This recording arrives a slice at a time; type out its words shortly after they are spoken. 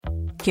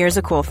Here's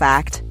a cool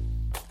fact.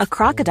 A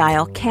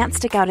crocodile can't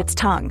stick out its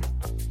tongue.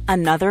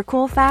 Another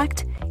cool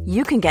fact,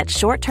 you can get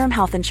short-term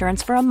health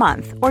insurance for a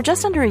month or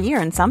just under a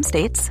year in some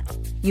states.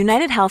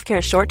 United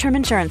Healthcare short-term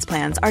insurance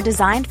plans are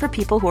designed for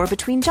people who are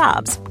between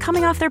jobs,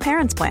 coming off their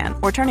parents' plan,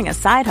 or turning a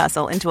side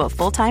hustle into a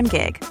full-time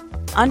gig.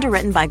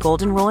 Underwritten by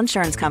Golden Rule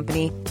Insurance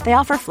Company, they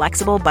offer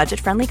flexible,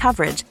 budget-friendly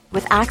coverage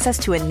with access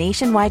to a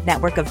nationwide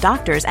network of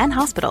doctors and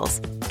hospitals.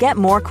 Get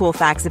more cool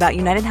facts about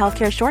United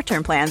Healthcare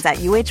short-term plans at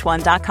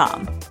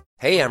uh1.com.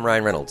 Hey, I'm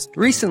Ryan Reynolds.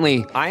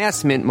 Recently, I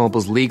asked Mint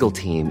Mobile's legal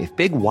team if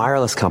big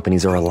wireless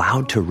companies are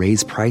allowed to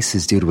raise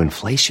prices due to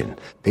inflation.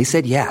 They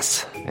said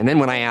yes. And then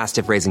when I asked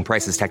if raising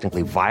prices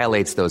technically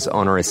violates those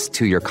onerous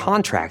two-year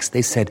contracts,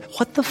 they said,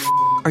 "What the f***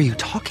 are you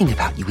talking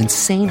about, you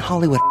insane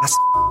Hollywood ass?"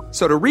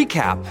 So to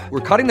recap,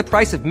 we're cutting the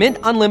price of Mint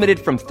Unlimited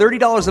from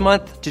 $30 a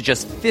month to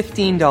just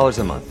 $15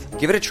 a month.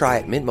 Give it a try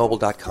at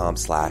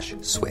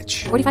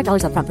mintmobile.com/switch.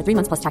 $45 up front for 3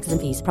 months plus taxes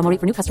and fees. Promo rate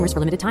for new customers for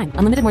limited time.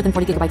 Unlimited more than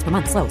 40 gigabytes per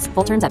month. Slows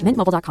full terms at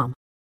mintmobile.com.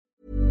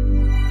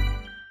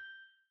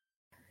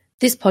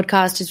 This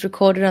podcast is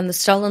recorded on the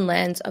stolen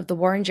lands of the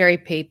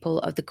Wurundjeri people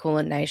of the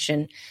Kulin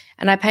Nation,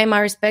 and I pay my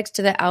respects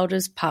to their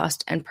elders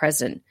past and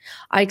present.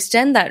 I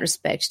extend that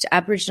respect to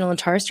Aboriginal and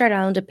Torres Strait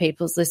Islander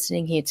peoples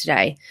listening here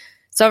today.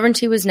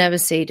 Sovereignty was never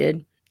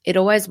ceded. It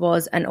always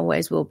was and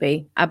always will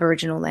be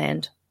Aboriginal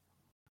land.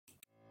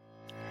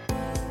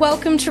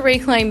 Welcome to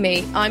Reclaim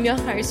Me. I'm your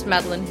host,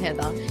 Madeline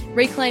Heather.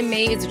 Reclaim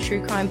Me is a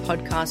true crime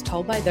podcast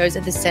told by those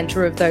at the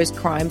centre of those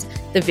crimes,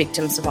 the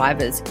victim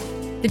survivors.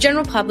 The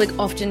general public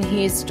often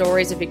hears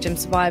stories of victim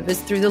survivors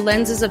through the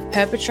lenses of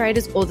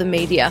perpetrators or the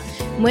media,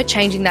 and we're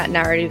changing that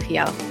narrative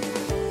here.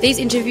 These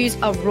interviews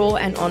are raw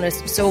and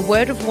honest, so a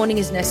word of warning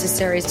is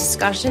necessary as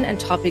discussion and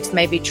topics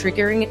may be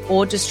triggering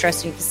or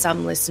distressing for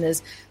some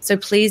listeners, so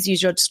please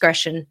use your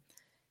discretion.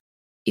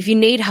 If you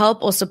need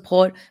help or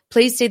support,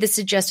 please see the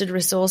suggested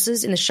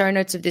resources in the show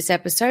notes of this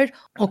episode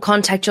or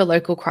contact your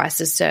local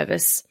crisis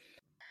service.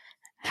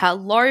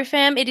 Hello,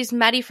 fam. It is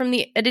Maddie from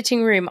the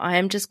editing room. I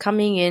am just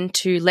coming in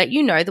to let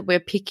you know that we're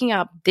picking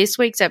up this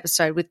week's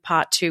episode with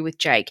part 2 with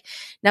Jayke.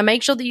 Now,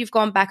 make sure that you've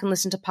gone back and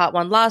listened to part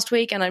 1 last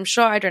week, and I'm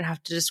sure I don't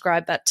have to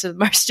describe that to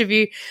most of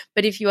you,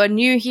 but if you are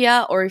new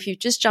here or if you've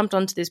just jumped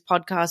onto this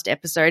podcast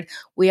episode,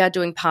 we are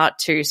doing part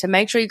 2. So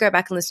make sure you go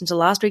back and listen to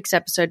last week's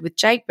episode with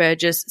Jayke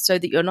Burgess so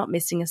that you're not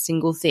missing a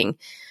single thing.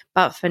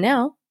 But for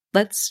now,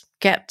 let's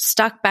get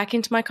stuck back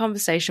into my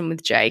conversation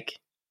with Jayke.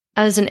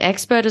 As an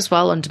expert as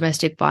well on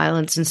domestic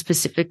violence and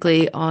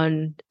specifically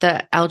on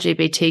the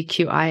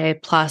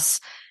LGBTQIA plus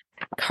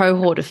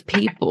cohort of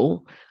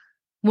people,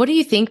 what do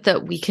you think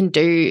that we can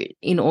do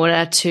in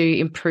order to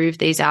improve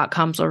these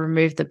outcomes or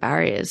remove the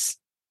barriers?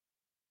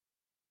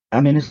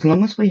 I mean, as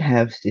long as we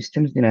have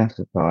systems in our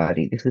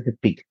society, this is a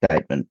big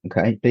statement,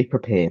 okay? Be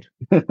prepared.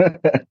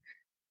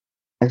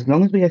 As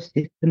long as we have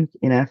systems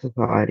in our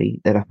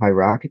society that are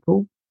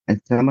hierarchical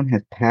and someone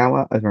has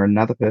power over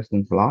another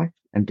person's life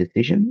and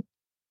decisions,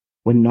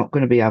 we're not going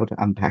to be able to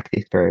unpack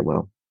this very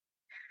well.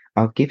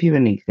 I'll give you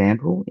an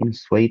example. In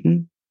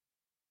Sweden,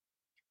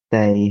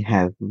 they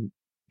have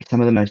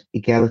some of the most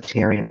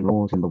egalitarian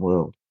laws in the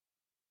world,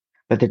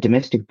 but the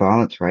domestic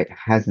violence rate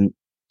hasn't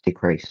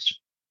decreased.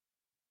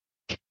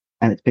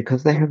 And it's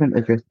because they haven't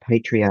addressed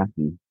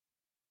patriarchy.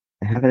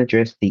 They haven't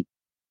addressed the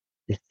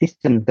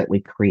systems that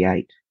we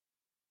create.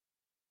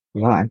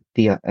 Like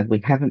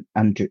we haven't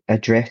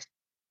addressed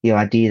the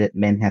idea that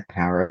men have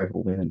power over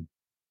women,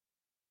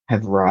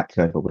 have rights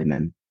over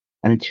women.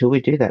 And until we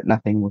do that,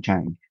 nothing will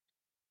change.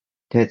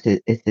 So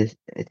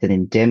it's an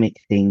endemic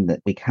thing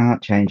that we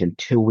can't change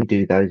until we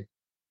do those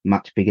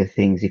much bigger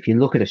things. If you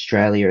look at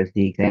Australia as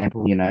the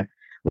example, you know,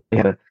 we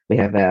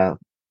have our,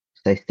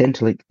 say,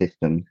 Centrelink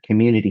systems,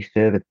 community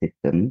service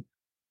systems,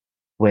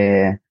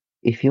 where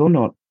if you're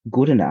not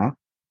good enough,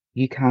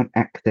 you can't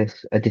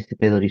access a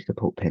disability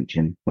support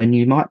pension when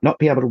you might not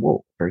be able to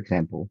walk, for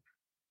example.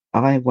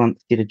 I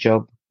once did a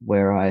job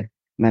where I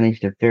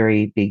managed a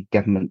very big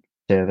government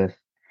service,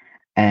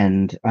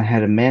 and I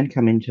had a man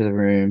come into the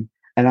room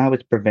and I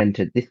was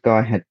prevented. This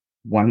guy had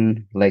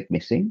one leg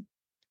missing,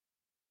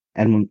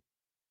 and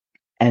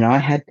I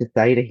had to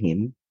say to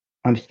him,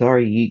 "I'm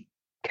sorry, you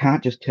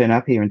can't just turn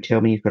up here and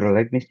tell me you've got a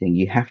leg missing.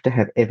 You have to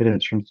have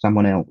evidence from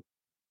someone else,"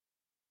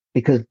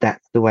 because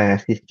that's the way our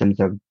systems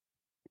are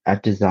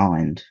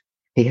designed.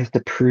 He has to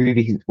prove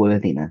his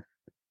worthiness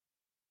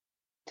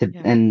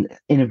and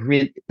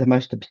in the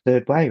most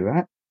absurd way,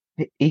 right?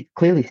 He's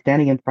clearly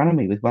standing in front of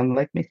me with one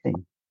leg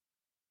missing.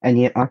 And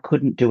yet I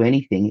couldn't do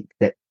anything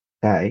except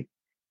say,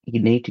 you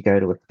need to go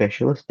to a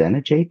specialist and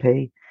a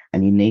GP,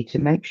 and you need to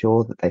make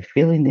sure that they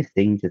fill in this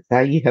thing to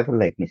say you have a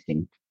leg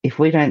missing. If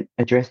we don't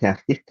address our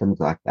systems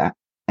like that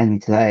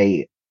and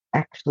say,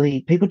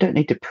 actually, people don't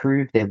need to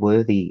prove they're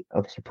worthy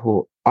of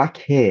support. I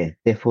care,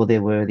 therefore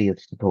they're worthy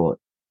of support.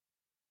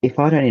 If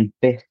I don't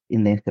invest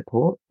in their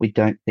support, we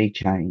don't see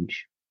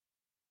change.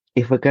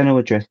 If we're going to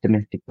address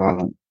domestic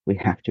violence, we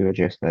have to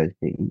address those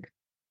things.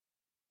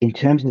 In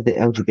terms of the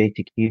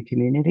LGBTQ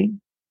community,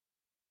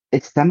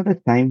 it's some of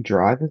the same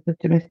drivers of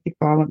domestic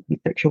violence and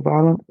sexual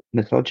violence,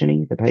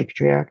 misogyny, the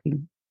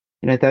patriarchy.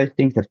 Those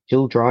things are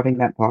still driving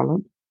that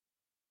violence,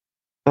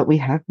 but we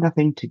have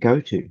nothing to go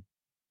to.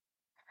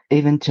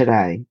 Even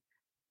today,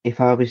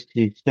 if I was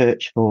to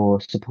search for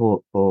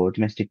support for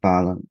domestic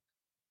violence,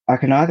 I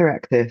can either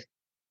access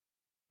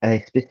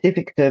a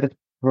specific service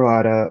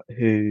provider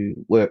who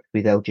works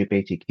with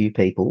LGBTQ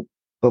people,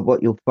 but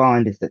what you'll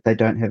find is that they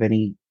don't have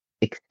any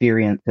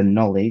experience and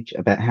knowledge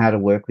about how to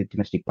work with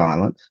domestic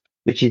violence,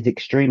 which is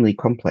extremely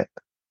complex.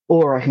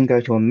 Or I can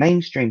go to a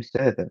mainstream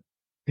service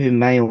who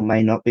may or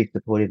may not be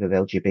supportive of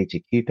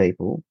LGBTQ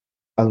people.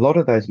 A lot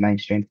of those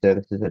mainstream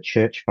services are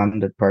church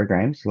funded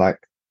programs like,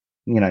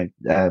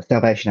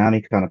 Salvation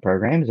Army kind of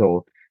programs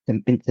or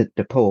St. Vincent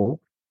de Paul.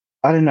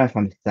 I don't know if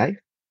I'm safe.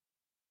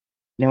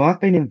 Now, I've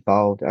been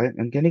involved.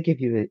 I'm going to give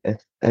you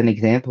an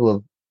example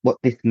of what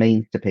this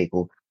means to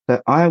people.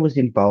 So, I was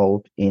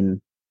involved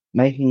in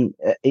making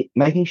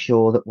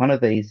sure that one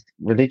of these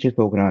religious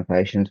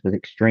organisations was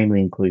extremely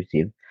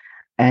inclusive,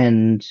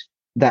 and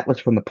that was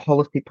from the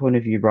policy point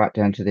of view right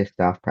down to their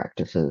staff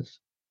practices.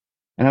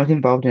 And I was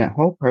involved in that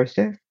whole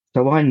process,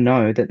 so I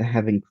know that they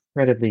have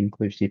incredibly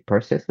inclusive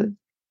processes.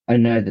 I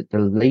know that the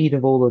lead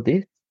of all of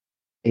this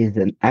is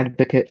an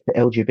advocate for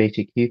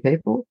LGBTQ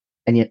people,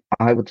 and yet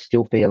I would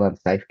still feel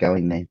unsafe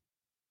going there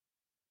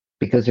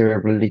because they're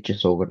a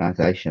religious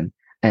organization.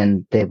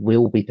 And there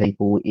will be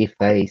people, if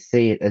they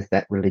see it as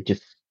that religious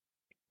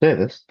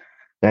service,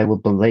 they will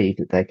believe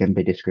that they can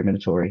be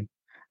discriminatory.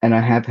 And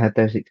I have had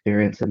those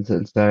experiences,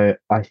 and so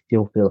I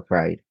still feel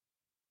afraid.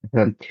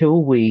 So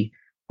until we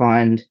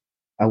find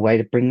a way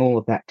to bring all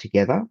of that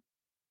together,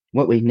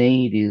 what we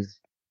need is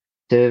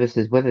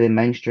services, whether they're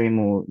mainstream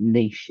or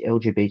niche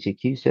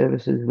LGBTQ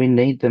services, we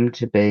need them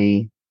to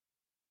be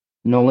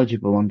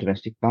knowledgeable on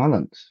domestic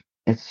violence.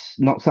 It's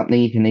not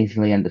something you can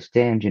easily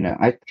understand.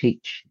 I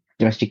teach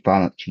domestic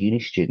violence to uni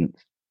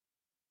students,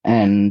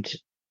 and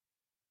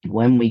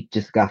when we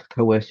discuss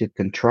coercive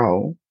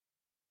control,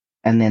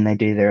 and then they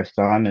do their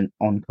assignment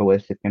on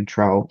coercive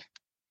control,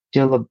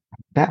 still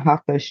about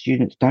half those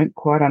students don't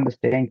quite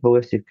understand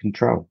coercive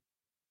control.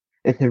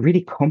 It's a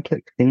really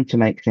complex thing to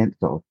make sense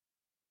of.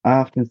 I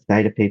often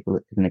say to people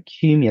it's an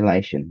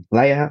accumulation,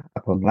 layer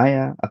upon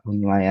layer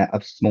upon layer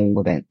of small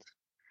events.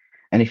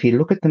 And if you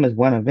look at them as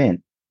one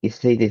event, you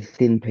see this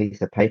thin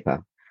piece of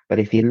paper. But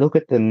if you look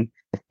at them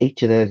as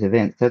each of those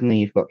events, suddenly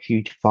you've got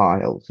huge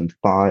files and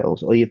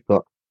files, or you've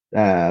got,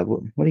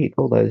 what do you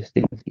call those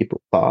things you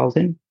put files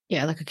in?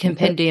 Yeah, like a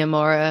compendium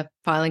or a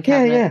filing Yeah,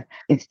 cabinet. yeah.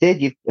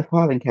 Instead, you've a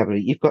filing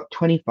cabinet. You've got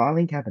 20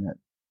 filing cabinets,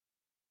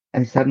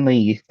 and suddenly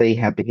you see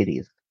how big it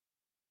is.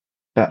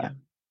 But Yeah.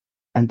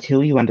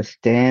 until you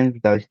understand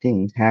those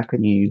things, how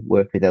can you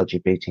work with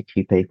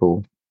LGBTQ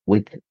people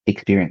with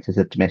experiences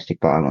of domestic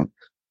violence?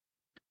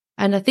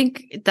 And I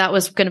think that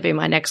was going to be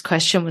my next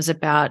question, was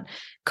about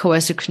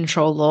coercive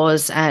control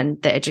laws and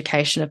the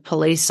education of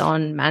police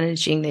on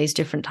managing these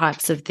different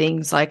types of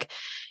things. Like,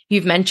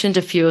 you've mentioned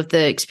a few of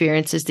the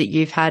experiences that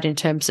you've had in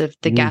terms of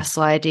the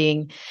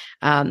gaslighting,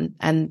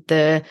 and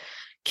the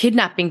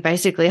kidnapping,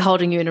 basically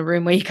holding you in a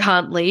room where you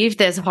can't leave.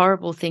 There's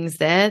horrible things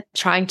there,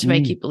 trying to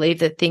make you believe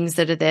that things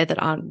that are there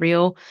that aren't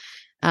real.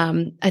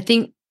 I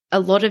think a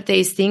lot of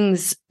these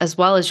things, as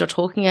well as you're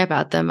talking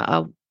about them,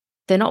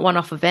 they're not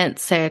one-off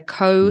events. They're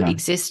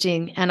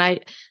coexisting. No. And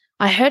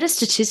I heard a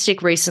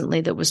statistic recently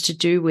that was to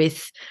do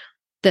with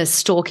the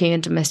stalking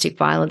and domestic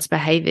violence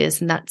behaviors,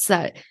 and that's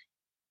that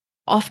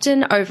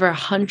often over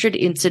 100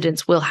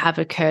 incidents will have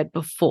occurred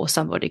before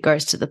somebody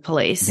goes to the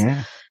police.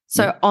 Yeah.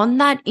 So on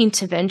that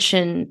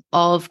intervention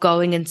of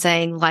going and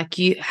saying, like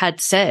you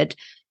had said,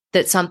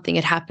 that something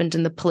had happened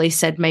and the police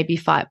said maybe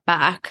fight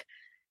back,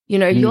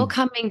 you're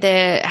coming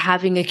there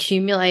having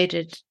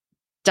accumulated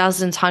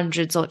dozens,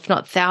 hundreds, or if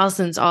not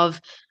thousands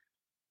of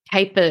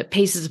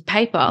pieces of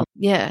paper.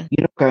 Yeah.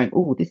 You're not going,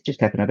 oh, this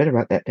just happened, I better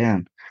write that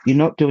down. You're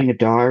not doing a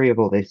diary of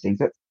all these things.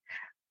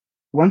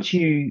 Once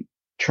you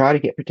try to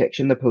get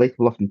protection, the police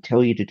will often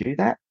tell you to do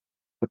that.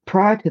 But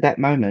prior to that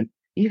moment,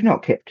 you've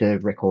not kept a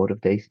record of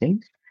these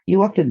things.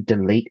 You often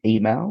delete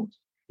emails.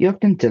 You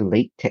often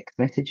delete text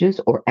messages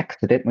or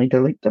accidentally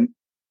delete them.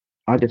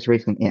 I just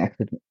recently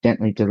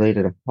accidentally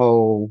deleted a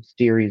whole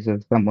series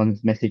of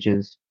someone's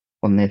messages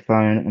on their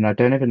phone, and I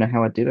don't even know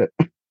how I did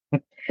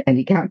it. And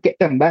you can't get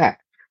them back.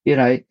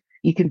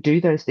 You can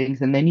do those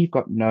things, and then you've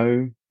got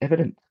no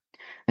evidence.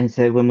 And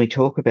so when we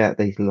talk about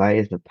these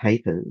layers of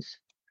papers,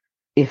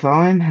 if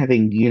I'm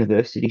having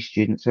university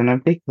students, and I'm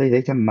big clear,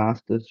 these are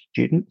master's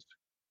students,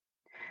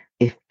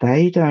 if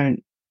they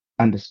don't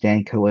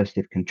understand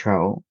coercive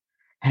control,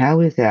 how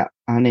is our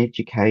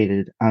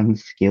uneducated,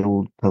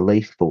 unskilled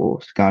police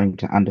force going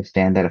to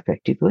understand that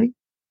effectively?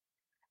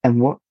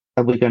 And what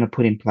are we going to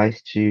put in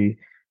place to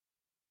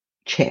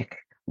check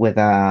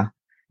whether,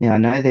 I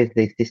know there's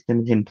these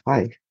systems in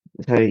place.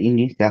 So in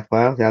New South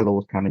Wales, our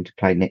laws come into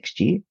play next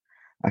year.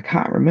 I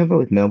can't remember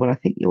with Melbourne. I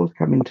think yours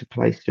come into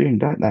play soon,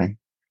 don't they?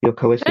 Your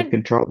coercive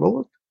control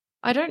laws?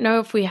 I don't know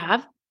if we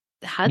have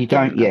had You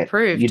them don't yet.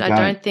 approved. You I don't.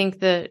 don't think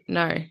that,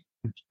 no.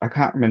 I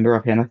can't remember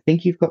offhand. I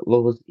think you've got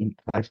laws in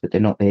place, but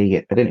they're not there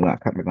yet. But anyway, I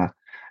can't remember.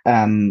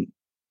 Um,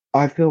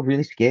 I feel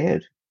really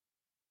scared.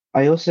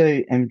 I also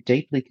am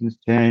deeply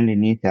concerned in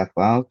New South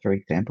Wales, for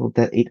example,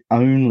 that it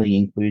only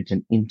includes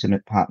an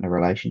intimate partner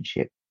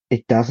relationship.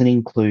 It doesn't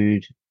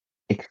include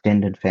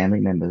extended family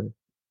members,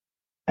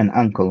 an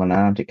uncle, an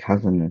aunt, a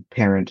cousin, a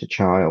parent, a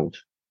child.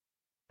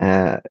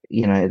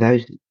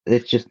 Those,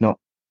 it's just not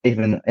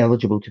even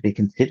eligible to be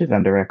considered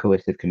under our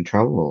coercive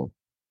control law.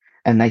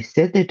 And they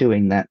said they're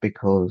doing that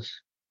because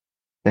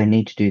they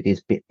need to do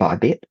this bit by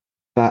bit.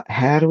 But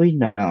how do we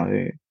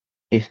know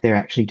if they're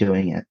actually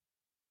doing it?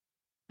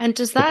 And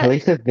does The that,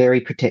 police are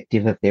very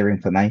protective of their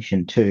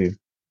information too.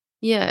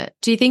 yeah,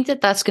 do you think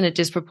that that's going to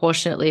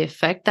disproportionately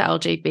affect the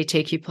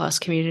LGBTQ plus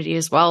community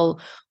as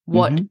well?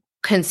 What Hmm.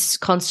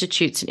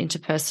 constitutes an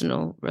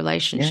interpersonal Yeah.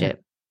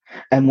 relationship?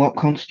 And what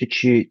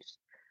constitutes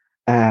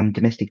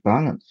domestic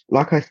violence?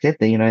 Like I said,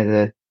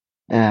 there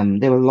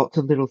were lots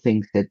of little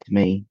things said to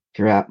me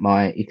throughout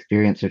my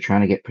experience of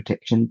trying to get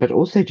protection, but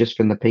also just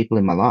from the people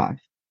in my life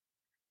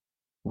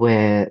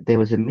where there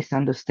was a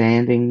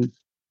misunderstanding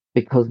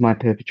because my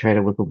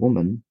perpetrator was a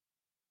woman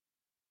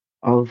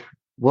of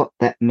what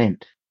that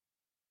meant,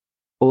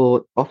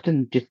 or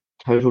often just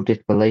total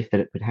disbelief that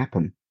it could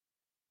happen,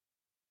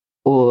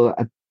 or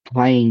a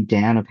playing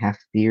down of how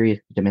serious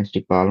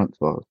domestic violence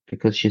was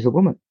because she's a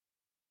woman,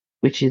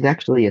 which is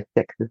actually a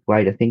sexist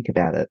way to think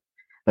about it.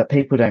 But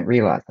people don't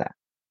realize that.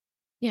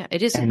 Yeah,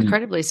 it is And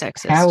incredibly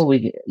how are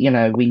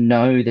sexist. we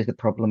know there's a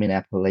problem in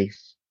our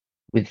police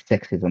with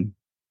sexism,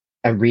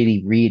 a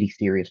really, really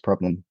serious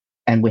problem,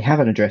 and we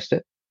haven't addressed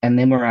it. And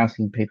then we're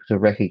asking people to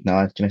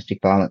recognize domestic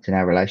violence in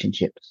our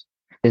relationships.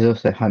 There's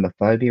also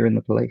homophobia in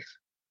the police.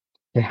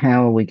 So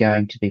how are we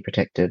going to be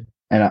protected?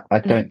 And I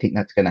And, don't think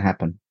that's going to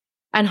happen.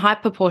 and high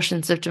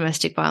proportions of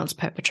domestic violence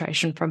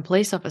perpetration from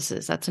police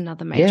officers. That's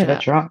another Yeah, major,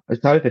 that's right.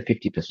 It's over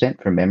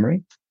 50% from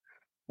memory.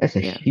 That's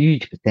a yeah.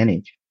 huge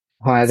percentage,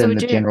 higher So than we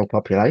the do, general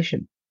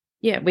population.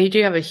 yeah, we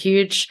do have a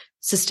huge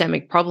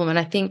systemic problem. And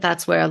I think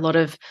that's where a lot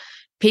of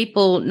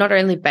people, not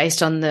only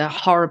based on the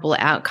horrible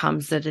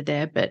outcomes that are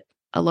there, but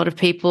a lot of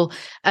people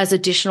as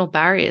additional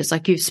barriers,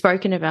 like you've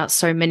spoken about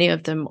so many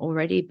of them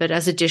already, but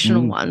as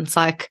additional Mm, ones,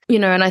 like, you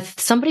know, and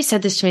somebody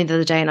said this to me the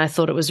other day and I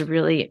thought it was a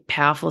really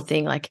powerful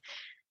thing. Like,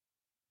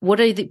 what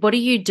are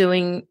you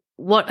doing?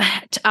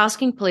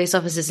 Asking police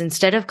officers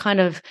instead of kind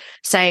of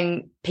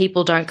saying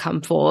people don't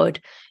come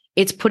forward,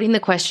 it's putting the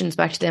questions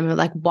back to them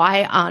like,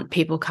 why aren't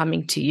people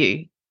coming to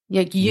you?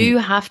 Like, mm. you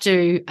have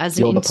to, as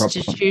an You're the problem.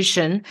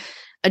 institution,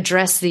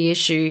 address the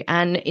issue.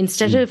 And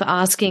instead Mm, of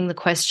asking the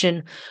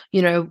question,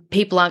 you know,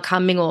 people aren't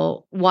coming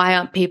or why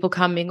aren't people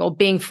coming or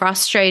being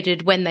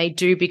frustrated when they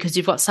do because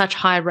you've got such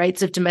high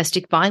rates of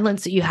domestic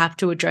violence that you have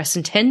to address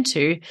and tend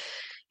to,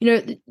 you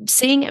know,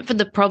 seeing it for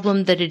the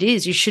problem that it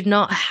is. You should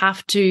not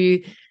have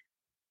to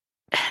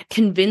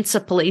convince a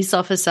police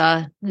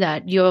officer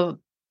that you're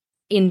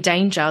in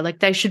danger. Like,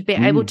 they should be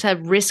able mm. to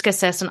risk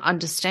assess and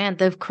understand.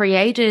 They've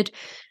created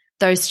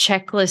those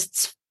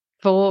checklists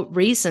for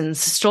reasons.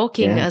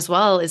 Stalking Yeah, as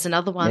well is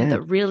another one yeah.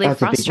 that really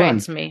That's a big one.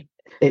 frustrates me.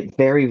 It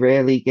very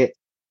rarely gets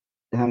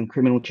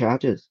criminal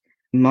charges.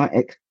 My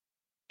ex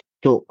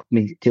stalks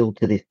me still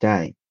to this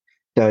day.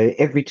 So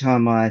every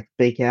time I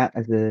speak out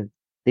as a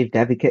lived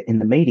advocate in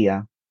the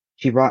media,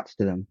 she writes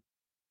to them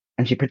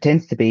and she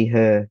pretends to be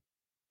her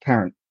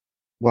current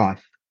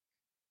wife.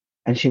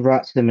 And she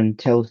writes to them and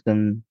tells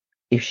them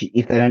if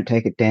they don't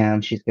take it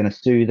down, she's going to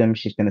sue them.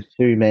 She's going to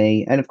sue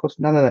me. And of course,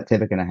 none of that's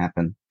ever going to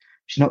happen.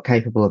 She's not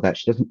capable of that.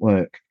 She doesn't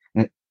work.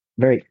 And it's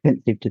very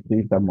expensive to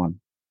sue someone.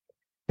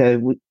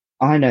 So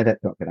I know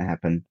that's not going to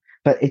happen.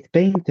 But it's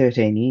been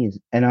 13 years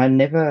and I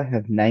never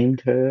have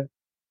named her.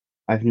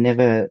 I've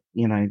never,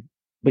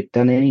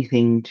 done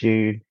anything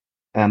to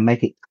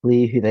make it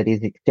clear who that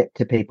is, except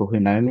to people who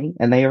know me,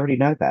 and they already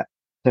know that.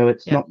 So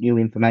it's Yeah, not new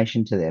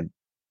information to them.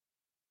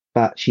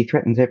 But she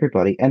threatens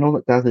everybody, and all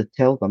it does is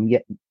tell them,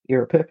 "Yet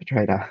you're a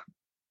perpetrator."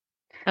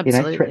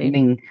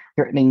 absolutely.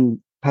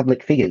 Threatening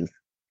public figures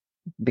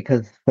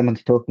because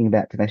someone's talking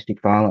about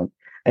domestic violence,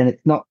 and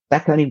it's not.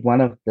 That's only one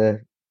of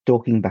the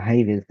stalking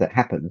behaviours that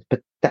happens,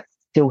 but that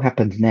still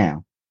happens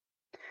now.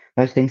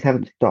 Those things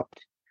haven't stopped.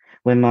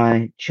 When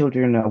my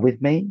children are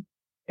with me,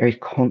 there is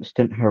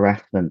constant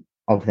harassment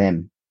of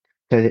them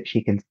so that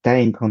she can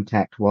stay in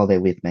contact while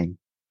they're with me.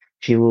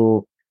 She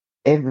will,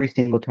 every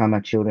single time my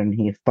children are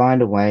here,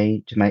 find a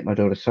way to make my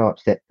daughter so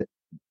upset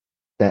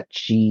that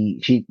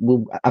she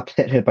will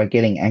upset her by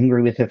getting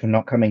angry with her for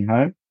not coming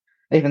home,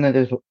 even though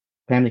there's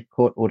family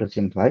court orders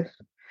in place,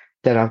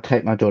 that I'll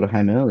take my daughter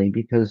home early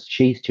because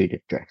she's too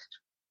distressed.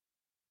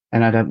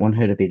 And I don't want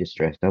her to be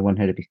distressed. I want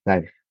her to be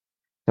safe.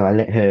 So I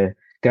let her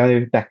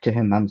go back to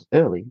her mum's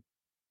early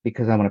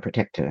because I want to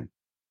protect her.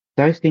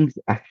 Those things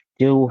are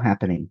still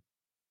happening.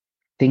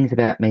 Things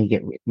about me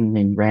get written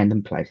in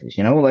random places,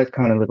 all those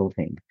kind of little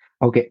things.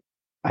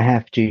 I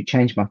have to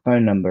change my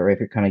phone number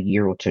every kind of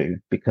year or two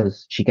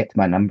because she gets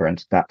my number and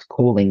starts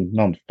calling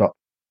nonstop,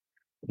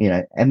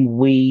 and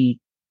we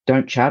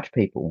don't charge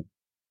people.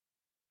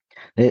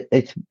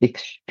 It's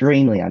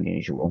extremely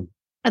unusual.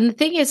 And the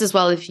thing is, as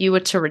well, if you were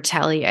to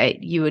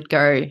retaliate, you would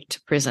go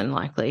to prison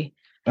likely.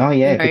 Oh,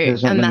 yeah,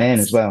 because I'm And a man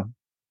as well.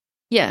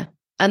 yeah.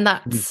 And Mm.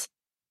 that's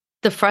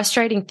the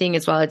frustrating thing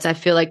as well. It's I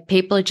feel like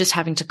people are just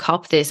having to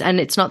cop this, and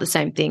it's not the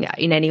same thing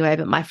in any way,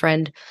 but my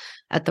friend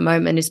at the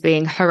moment is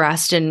being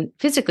harassed and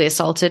physically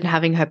assaulted and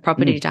having her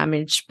property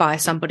damaged by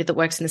somebody that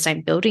works in the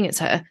same building as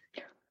her.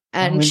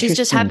 And she's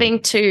just Interesting.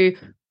 having to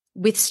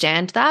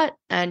withstand that.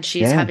 And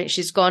Yeah.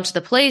 she's gone to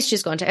the police,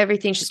 she's gone to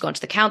everything, she's gone to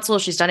the council,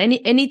 she's done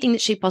anything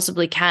that she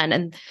possibly can.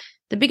 And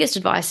the biggest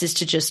advice is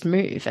to just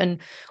move. And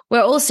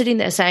we're all sitting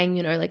there saying,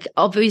 like,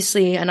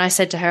 obviously, and I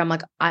said to her, I'm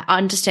like, I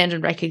understand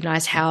and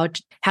recognize how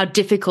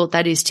difficult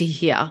that is to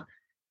hear.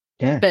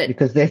 Yeah, But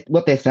because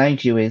what they're saying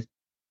to you is,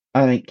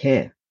 I don't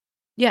care.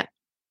 yeah,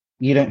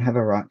 You don't have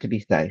a right to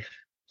be safe,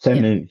 so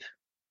Yeah. move.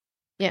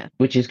 Yeah.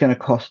 Which is going to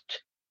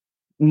cost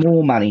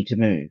more money to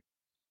move.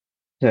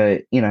 So,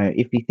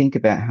 if you think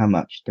about how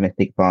much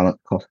domestic violence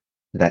costs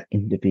to that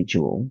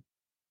individual,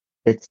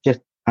 it's just,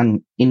 I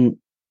don't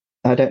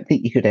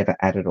think you could ever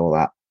add it all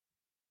up.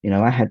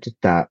 I had to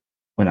start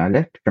when I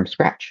left from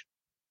scratch.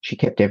 She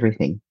kept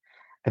everything.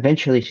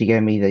 Eventually, she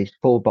gave me these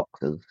 4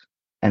 boxes,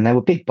 and they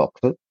were big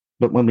boxes,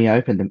 but when we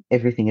opened them,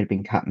 everything had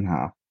been cut in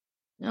half.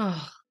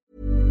 oh,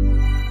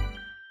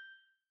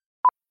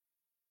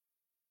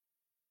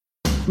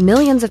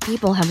 Millions of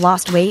people have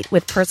lost weight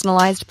with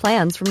personalized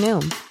plans from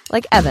Noom.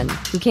 Like Evan,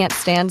 who can't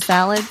stand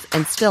salads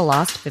and still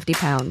lost 50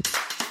 pounds.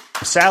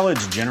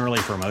 Salads generally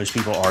for most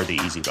people are the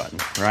easy button,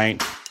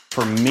 right?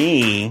 For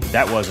me,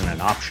 that wasn't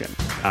an option.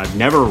 I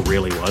never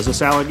really was a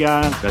salad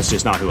guy. That's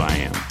just not who I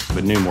am.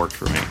 But Noom worked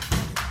for me.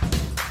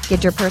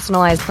 Get your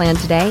personalized plan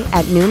today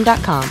at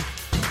Noom.com.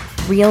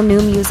 Real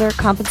Noom user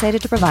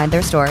compensated to provide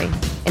their story.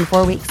 In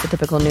 4 weeks, the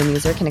typical Noom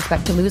user can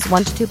expect to lose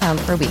 1 to 2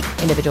 pounds per week.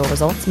 Individual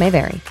results may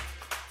vary.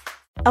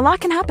 A lot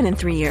can happen in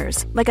 3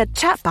 years, like a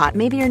chatbot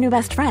may be your new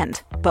best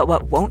friend. But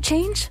what won't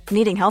change?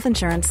 Needing health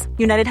insurance.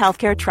 United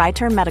Healthcare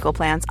Tri-Term Medical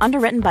Plans,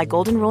 underwritten by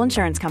Golden Rule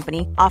Insurance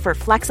Company, offer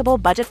flexible,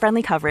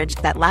 budget-friendly coverage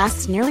that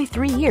lasts nearly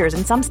 3 years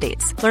in some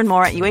states. Learn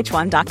more at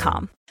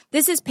uh1.com.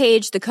 This is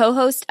Paige, the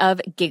co-host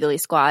of Giggly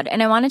Squad,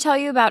 and I want to tell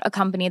you about a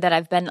company that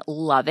I've been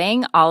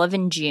loving, Olive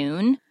and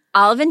June.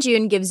 Olive and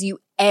June gives you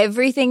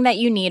everything that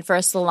you need for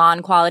a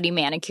salon-quality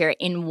manicure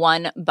in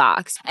one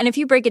box. And if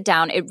you break it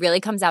down, it really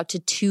comes out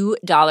to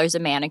 $2 a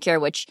manicure,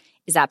 which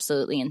is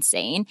absolutely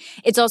insane.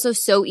 It's also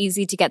so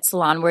easy to get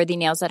salon-worthy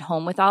nails at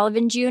home with Olive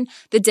and June.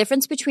 The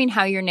difference between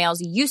how your nails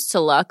used to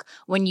look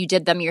when you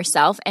did them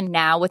yourself and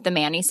now with the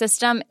Mani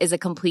system is a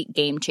complete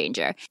game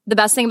changer. The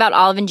best thing about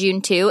Olive and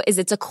June, too, is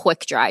it's a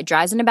quick dry.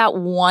 Dries in about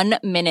 1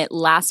 minute,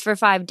 lasts for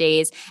 5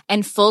 days,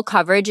 and full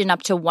coverage in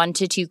up to 1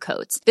 to 2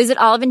 coats. Visit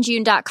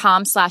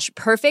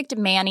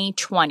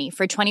oliveandjune.com/perfectmani20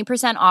 for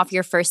 20% off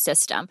your first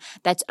system.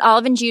 That's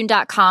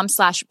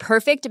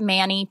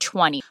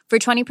oliveandjune.com/perfectmani20 for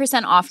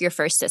 20% off your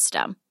first system.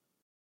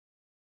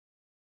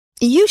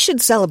 You should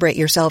celebrate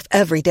yourself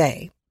every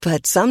day,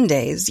 but some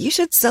days you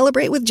should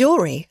celebrate with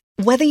jewelry.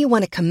 Whether you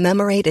want to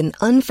commemorate an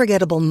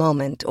unforgettable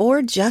moment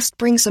or just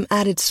bring some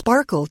added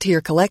sparkle to your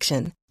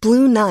collection,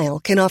 Blue Nile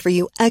can offer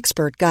you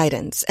expert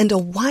guidance and a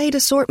wide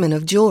assortment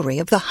of jewelry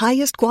of the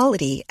highest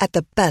quality at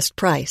the best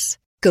price.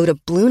 Go to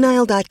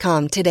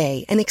BlueNile.com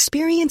today and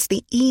experience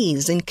the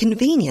ease and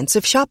convenience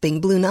of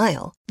shopping Blue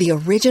Nile, the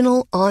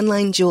original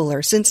online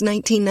jeweler since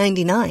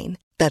 1999.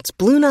 That's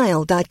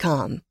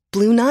BlueNile.com.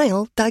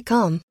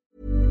 BlueNile.com.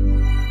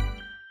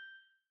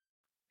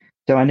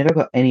 So I never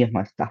got any of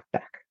my stuff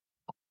back.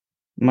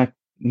 My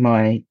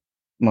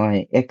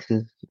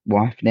ex's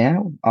wife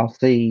now, I'll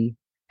see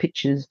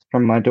pictures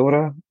from my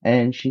daughter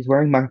and she's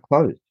wearing my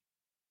clothes.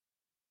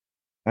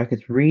 Like,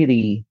 it's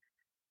really,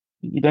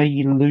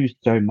 you lose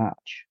so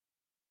much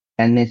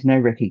and there's no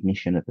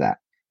recognition of that.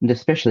 And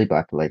especially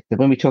by police. So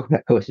when we talk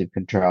about coercive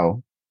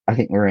control, I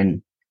think we're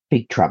in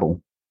big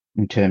trouble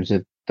in terms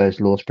of those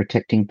laws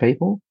protecting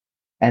people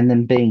and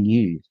them being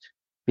used.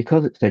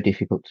 Because it's so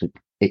difficult to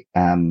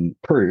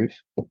prove,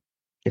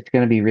 it's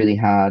going to be really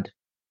hard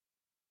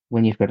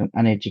when you've got an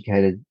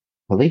uneducated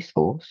police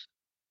force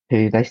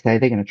who they say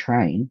they're going to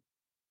train,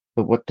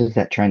 but what does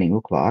that training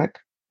look like?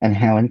 And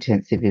how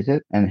intensive is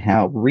it? And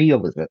how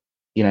real is it?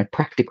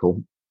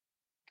 Practical.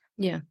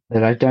 yeah.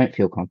 That I don't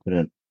feel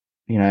confident.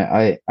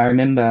 I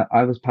remember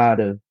I was part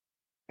of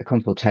a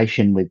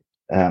consultation with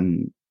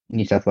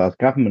New South Wales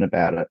government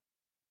about it.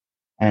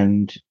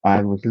 And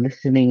I was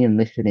listening and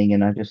listening,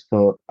 and I just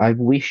thought, I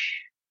wish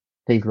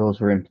these laws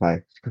were in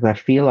place because I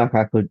feel like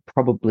I could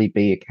probably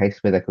be a case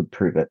where they could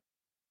prove it.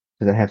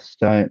 Because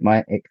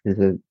my ex is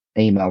an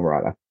email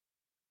writer,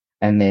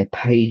 and there are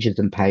pages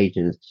and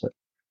pages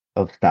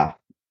of stuff.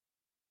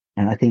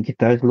 And I think if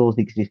those laws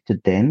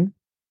existed then,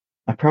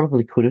 I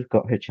probably could have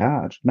got her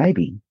charged.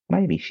 Maybe.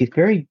 She's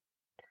very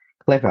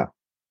clever.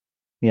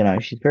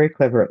 She's very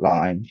clever at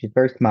lying. She's a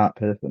very smart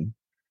person,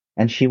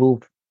 and she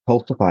will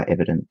falsify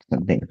evidence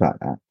and things like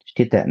that.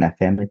 She did that in our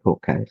family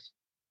court case.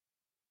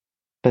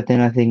 But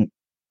then I think,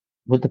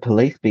 would the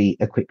police be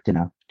equipped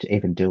enough to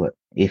even do it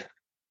if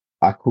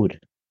I could?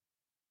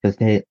 Because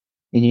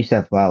in New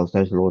South Wales,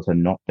 those laws are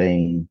not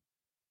being,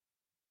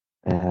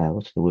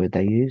 what's the word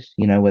they use?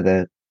 You know,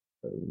 whether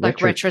Like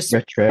yeah,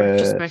 retrospectively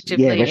retrospective.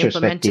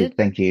 implemented.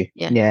 Thank you.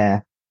 Yeah. Yeah,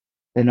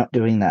 they're not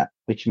doing that,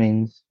 which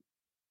means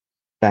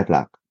bad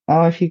luck.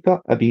 Oh, if you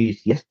got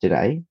abused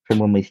yesterday from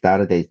when we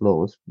started these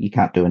laws, you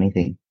can't do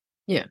anything.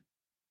 Yeah.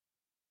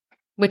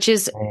 Which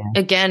is, Yeah.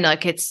 again,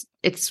 like it's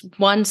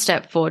one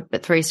step forward,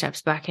 but three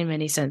steps back in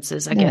many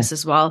senses, I Yeah. guess,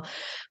 as well.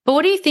 But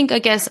what do you think? I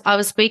guess I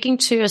was speaking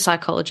to a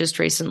psychologist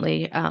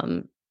recently.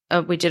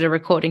 We did a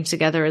recording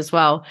together as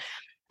well.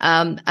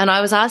 And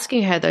I was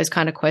asking her those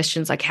kind of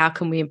questions, like, how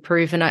can we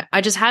improve? And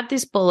I just had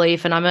this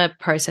belief, and I'm a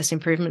process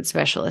improvement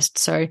specialist.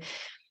 So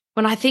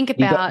when I think You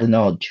got about, the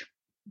nudge.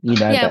 You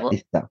know yeah, about well,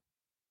 this stuff.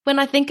 when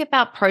I think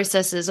about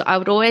processes, I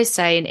would always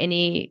say in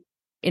any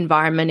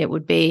environment, it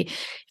would be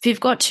if you've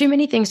got too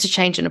many things to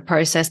change in a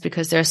process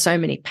because there are so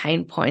many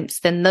pain points,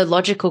 then the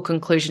logical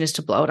conclusion is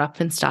to blow it up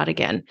and start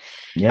again.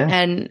 Yeah.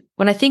 And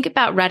when I think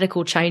about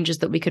radical changes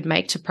that we could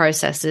make to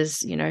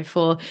processes,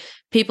 for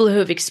people who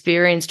have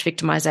experienced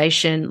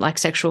victimization, like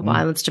sexual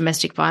violence,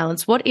 domestic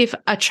violence, what if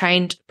a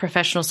trained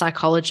professional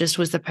psychologist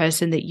was the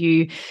person that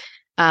you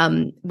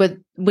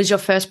was your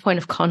first point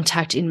of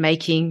contact in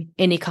making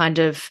any kind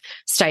of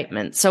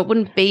statement? So it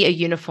wouldn't be a I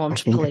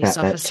uniformed think police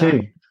about that officer.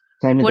 too.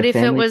 Same with What the if it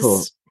family court.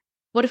 was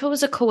what if it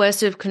was a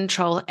coercive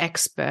control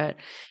expert,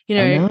 I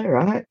know,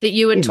 right? that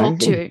you would Be talk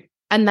amazing. to,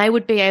 and they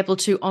would be able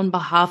to, on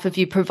behalf of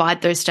you,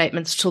 provide those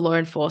statements to law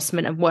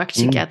enforcement and work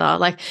together?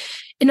 Like,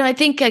 I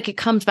think like it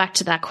comes back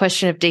to that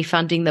question of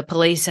defunding the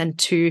police and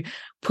to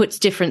put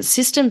different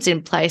systems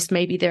in place.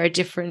 Maybe there are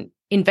different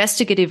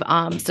investigative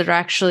arms that are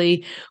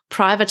actually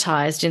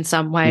privatized in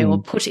some way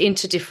or put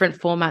into different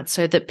formats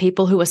so that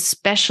people who are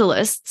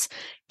specialists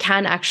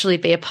can actually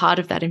be a part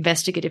of that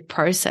investigative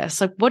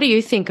process. Like, what do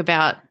you think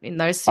about in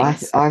those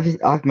things?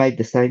 I've made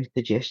the same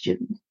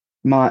suggestion.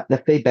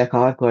 The feedback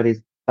I've got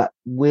is, but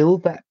will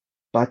that,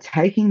 by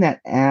taking that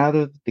out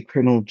of the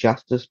criminal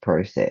justice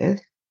process,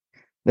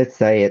 let's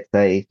say it's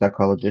a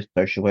psychologist,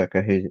 social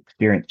worker who's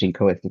experienced in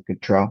coercive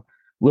control,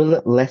 will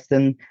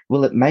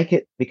it make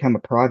it become a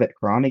private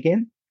crime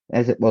again,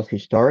 as it was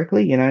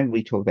historically?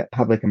 We talk about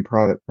public and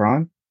private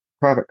crime.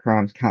 Private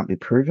crimes can't be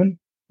proven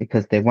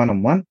because they're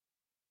one-on-one.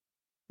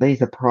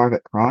 These are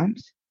private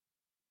crimes,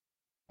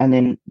 and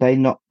then they're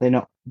not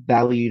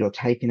valued or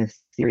taken as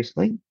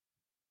seriously.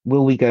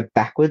 Will we go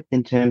backwards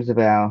in terms of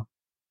how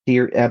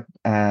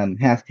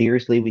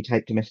seriously we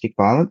take domestic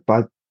violence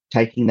by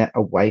taking that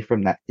away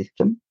from that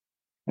system?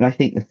 And I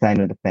think the same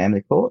with the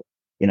family court.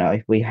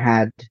 If we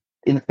had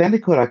in the family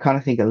court, I kind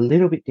of think a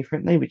little bit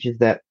differently, which is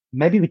that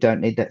maybe we don't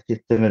need that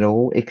system at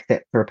all,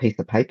 except for a piece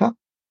of paper.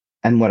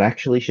 And what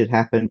actually should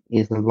happen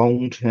is a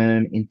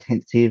long-term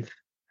intensive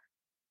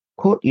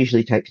court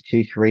usually takes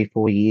 2, 3,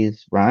 4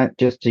 years, right?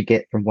 Just to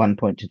get from one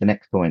point to the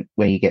next point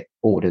where you get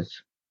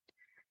orders.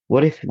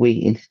 What if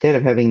we, instead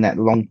of having that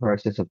long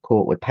process of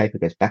court where paper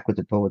goes backwards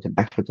and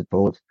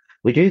forwards,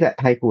 we do that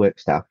paperwork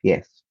stuff,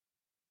 yes.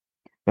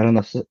 But on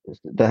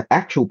the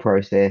actual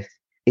process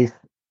is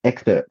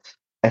experts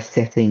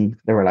assessing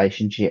the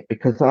relationship,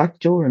 because I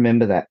still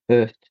remember that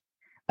the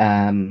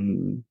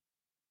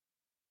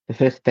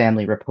first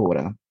family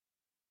reporter.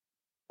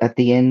 At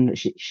the end,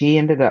 she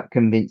ended up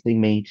convincing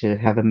me to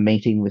have a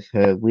meeting with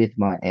her with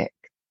my ex,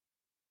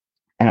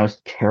 and I was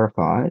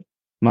terrified.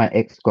 My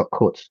ex got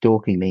caught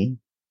stalking me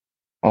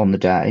on the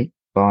day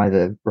by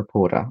the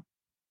reporter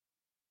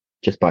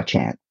just by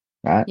chance,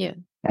 right? Yeah.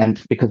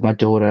 And because my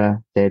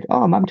daughter said,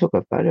 "Oh, Mum took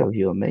a photo of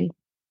you and me,"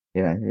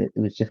 it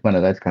was just one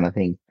of those kind of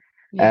things.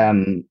 Yeah.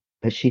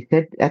 But she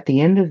said at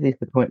the end of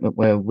this appointment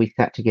where we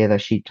sat together,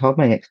 she told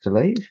my ex to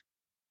leave,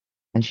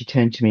 and she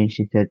turned to me and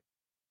she said,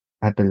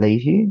 "I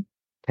believe you.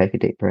 Take a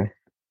deep breath.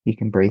 You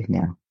can breathe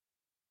now."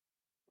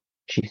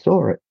 She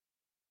saw it.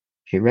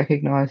 She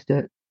recognized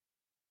it.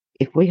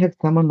 If we had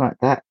someone like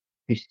that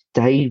who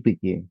stayed with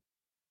you,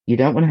 you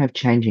don't want to have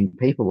changing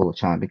people all the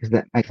time because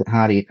that makes it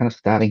harder. You're kind of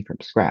starting from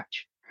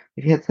scratch.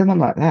 If you had someone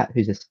like that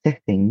who's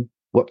assessing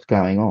what's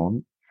going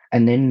on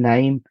and then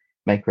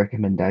make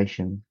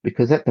recommendations,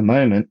 because at the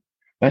moment,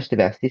 most of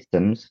our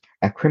systems,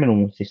 our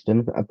criminal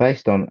systems, are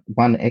based on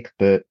one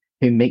expert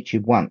who meets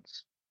you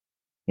once.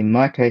 In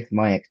my case,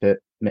 my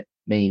expert met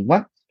me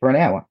once for an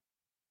hour.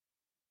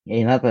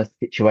 In other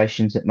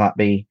situations, it might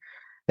be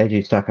they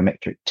do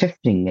psychometric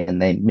testing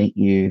and they meet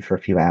you for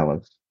a few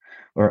hours,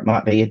 or it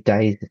might be a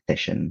day's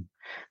session.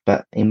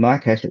 But in my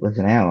case, it was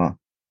an hour,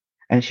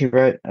 and she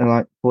wrote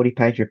a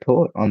 40-page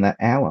report on that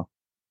hour,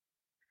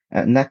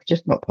 and that's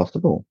just not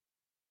possible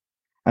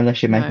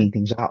unless you're No. making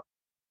things up.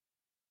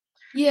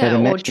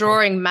 Yeah, or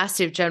drawing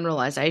massive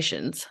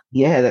generalizations.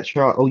 Yeah, that's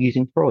right. Or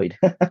using Freud.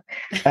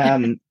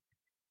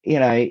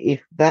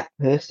 If that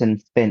person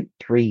spent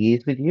 3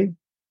 years with you,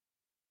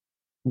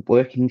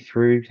 working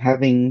through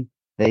having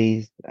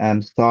these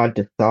side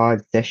to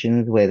side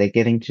sessions where they're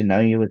getting to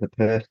know you as a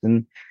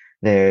person,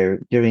 they're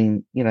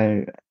doing,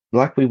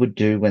 like we would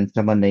do when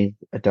someone needs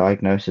a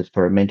diagnosis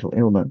for a mental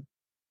illness.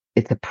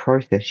 It's a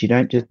process. You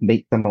don't just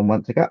meet someone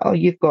once and go, "Oh,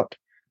 you've got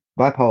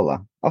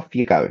bipolar. Off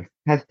you go.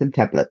 Have some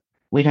tablets."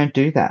 we don't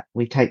do that.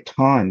 We take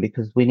time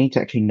because we need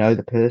to actually know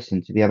the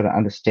person to be able to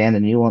understand the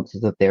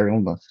nuances of their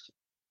illness.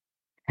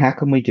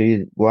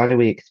 Why do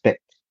we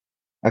expect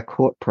a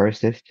court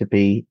process to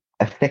be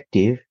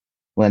effective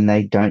when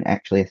they don't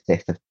actually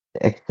assess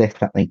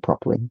something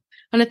properly?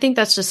 And I think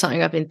that's just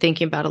something I've been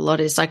thinking about a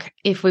lot is like,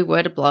 if we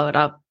were to blow it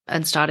up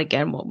and start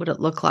again, what would it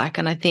look like?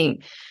 And I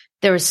think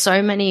there are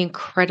so many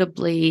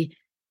incredibly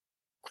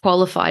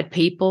qualified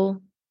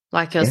people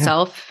like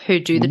yourself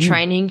who do the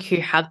training, who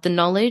have the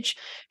knowledge,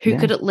 who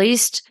could at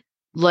least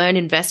learn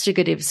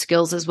investigative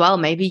skills as well.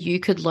 Maybe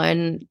you could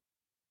learn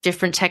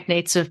different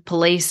techniques of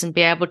police and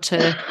be able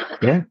to,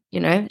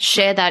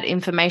 share that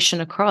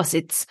information across.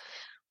 It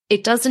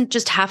shouldn't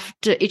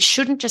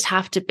just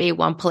have to be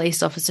one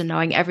police officer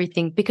knowing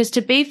everything, because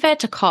to be fair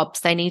to cops,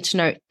 they need to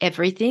know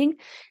everything.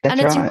 That's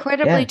and it's right.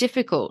 incredibly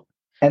difficult.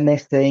 And they're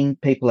seeing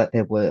people at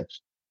their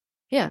worst.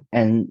 Yeah.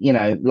 And,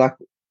 like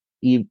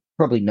you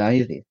probably know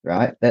this,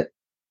 right? That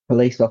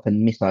police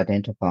often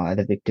misidentify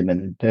the victim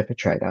and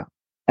perpetrator.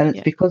 And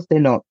it's because they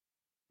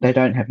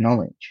don't have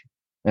knowledge.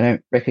 They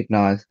don't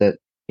recognize that,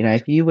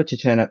 if you were to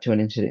turn up to an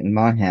incident in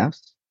my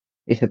house,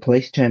 if the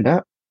police turned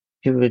up,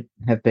 she would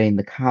have been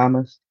the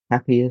calmest,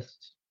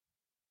 happiest.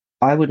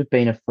 I would have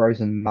been a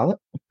frozen mullet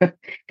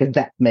because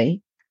that's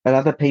me. But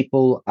other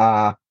people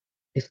are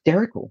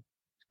hysterical,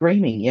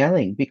 screaming,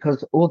 yelling,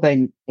 because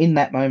in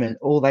that moment,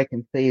 all they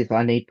can see is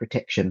I need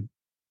protection.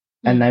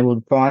 And they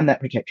will find that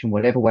protection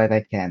whatever way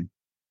they can.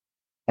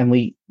 And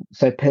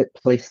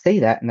police see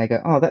that and they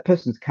go, oh, that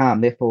person's calm,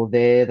 therefore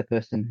they're the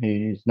person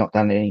who's not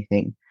done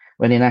anything.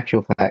 When in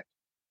actual fact,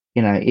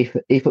 if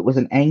it was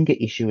an anger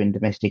issue in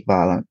domestic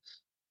violence,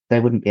 they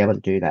wouldn't be able to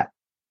do that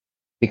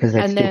because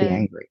they'd still be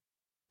angry.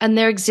 And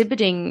they're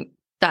exhibiting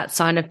that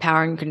sign of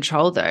power and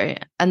control, though.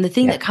 And the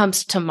thing that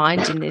comes to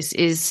mind in this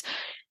is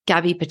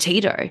Gabby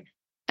Petito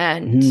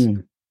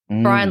and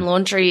Brian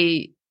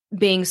Laundrie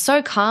being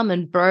so calm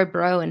and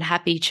bro and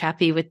happy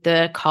chappy with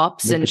the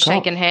cops and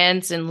shaking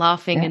hands and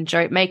laughing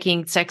and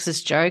making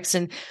sexist jokes,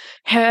 and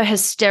her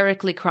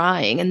hysterically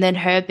crying, and then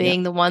her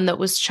being the one that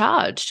was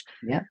charged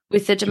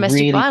with the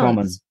domestic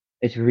violence.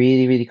 It's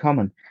really, really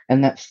common.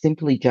 And that's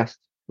simply just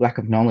lack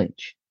of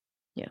knowledge.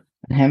 Yeah.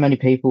 And how many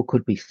people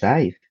could we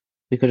save?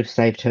 We could have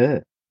saved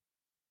her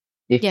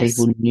if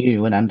people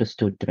knew and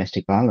understood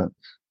domestic violence.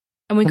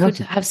 And we could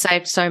have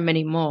saved so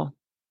many more.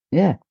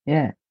 Yeah,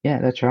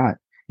 that's right.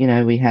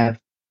 We have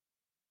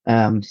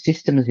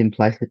systems in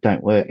place that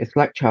don't work. It's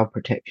like child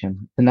protection.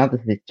 It's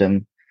another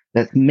system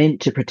that's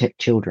meant to protect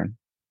children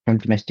from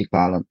domestic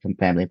violence and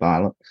family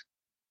violence,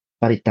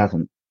 but it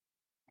doesn't.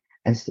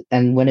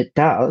 And when it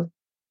does,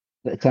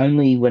 it's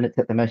only when it's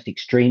at the most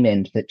extreme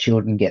end that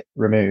children get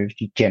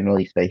removed,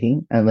 generally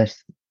speaking,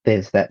 unless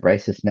there's that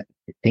racist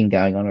thing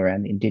going on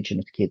around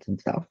Indigenous kids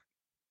and stuff.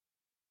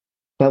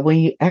 But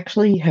we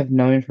actually have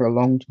known for a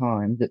long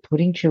time that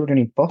putting children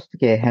in foster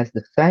care has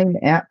the same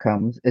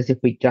outcomes as if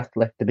we just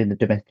left them in the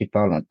domestic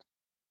violence,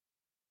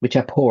 which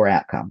are poor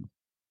outcomes.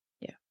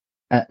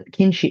 Yeah.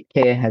 Kinship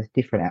care has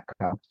different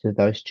outcomes to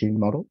those two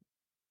models,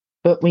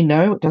 but we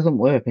know it doesn't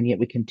work, and yet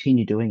we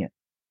continue doing it.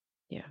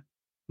 Yeah.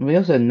 And we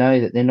also know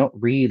that they're not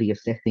really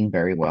assessing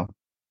very well.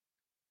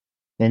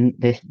 Then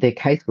their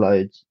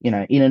caseloads, in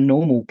a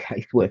normal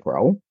casework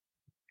role,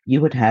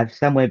 you would have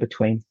somewhere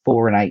between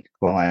 4 and 8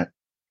 clients.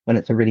 When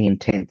it's a really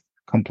intense,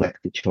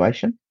 complex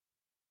situation,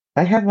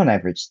 they have on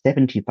average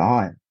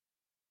 75.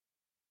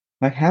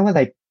 Like, how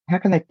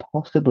can they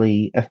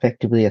possibly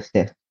effectively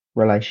assess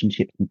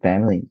relationships and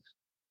families?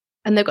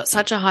 And they've got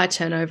such a high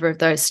turnover of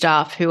those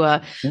staff who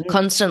are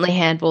constantly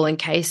handballing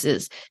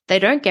cases. They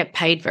don't get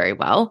paid very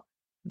well.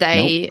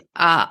 They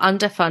are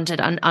underfunded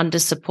and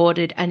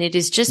undersupported, and it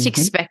is just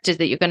expected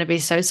that you're going to be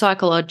so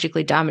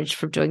psychologically damaged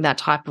from doing that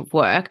type of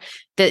work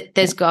that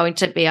there's going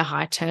to be a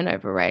high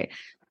turnover rate.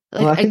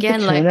 Well, I think the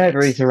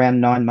turnover is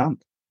around 9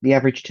 months. The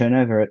average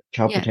turnover at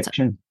child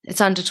protection. It's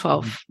under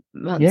 12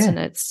 months, and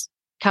it's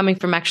coming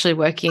from actually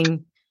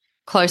working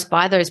close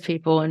by those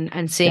people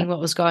and seeing what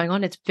was going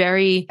on. It's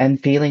very...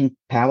 And feeling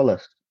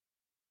powerless.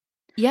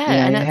 Yeah.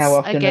 And how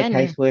often a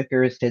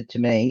caseworker has said to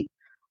me,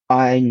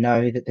 I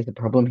know that there's a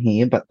problem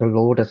here, but the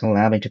law doesn't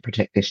allow me to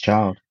protect this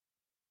child.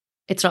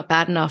 It's not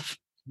bad enough.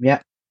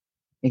 Yeah,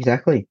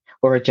 exactly.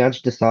 Or a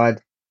judge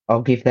decides,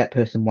 I'll give that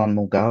person one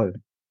more go.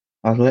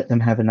 I'll let them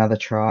have another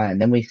try,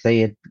 and then we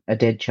see a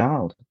dead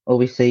child, or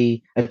we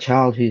see a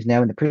child who's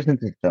now in the prison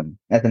system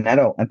as an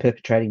adult and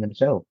perpetrating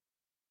themselves.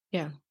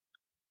 Yeah.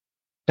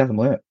 It doesn't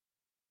work.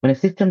 When a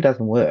system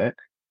doesn't work,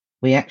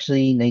 we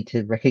actually need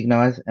to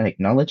recognize and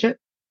acknowledge it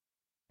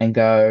and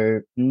go,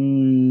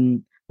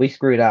 we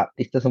screwed up.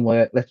 This doesn't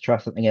work. Let's try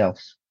something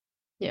else.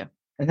 Yeah.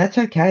 And that's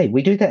okay.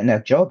 We do that in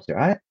our jobs,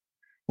 right?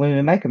 When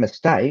we make a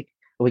mistake,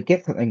 or we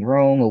get something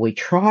wrong, or we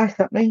try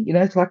something,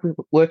 it's like we're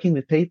working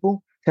with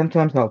people.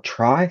 Sometimes I'll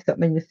try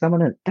something with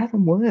someone and it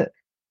doesn't work.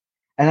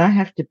 And I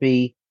have to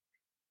be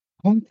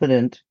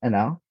confident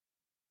enough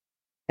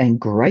and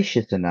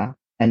gracious enough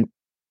and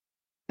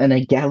an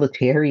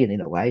egalitarian in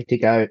a way to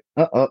go,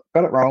 got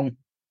it wrong.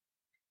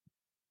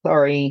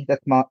 Sorry,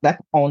 that's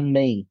on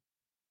me.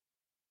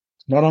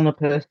 not on a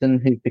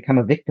person who's become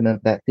a victim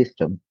of that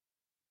system.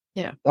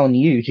 Yeah. On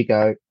you to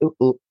go, ooh,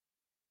 ooh.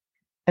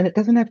 And it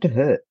doesn't have to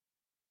hurt.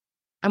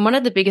 And one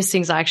of the biggest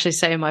things I actually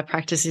say in my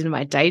practice in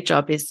my day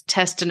job is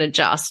test and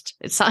adjust.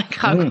 It's something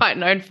I'm quite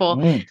known for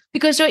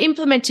because you're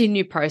implementing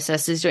new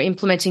processes, you're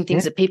implementing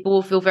things that people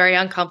will feel very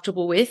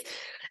uncomfortable with,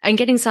 and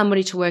getting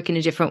somebody to work in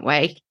a different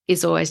way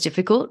is always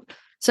difficult.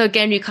 So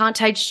again, you can't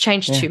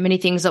change too many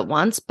things at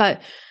once.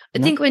 But I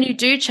think when you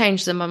do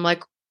change them, I'm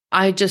like,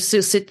 I just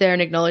sit there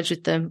and acknowledge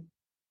with them,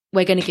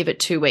 we're going to give it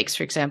 2 weeks,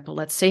 for example.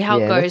 Let's see how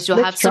it goes.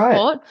 You'll have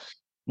support.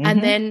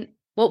 And then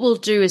what we'll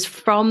do is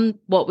from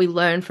what we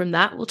learn from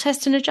that, we'll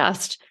test and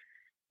adjust.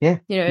 Yeah.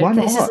 You know, why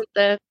this not? isn't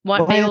the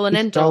one be all and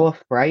end all. Why are we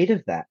so afraid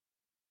of that?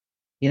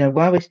 You know,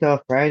 why are we so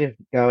afraid of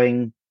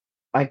going,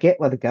 I get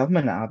why the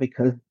government are,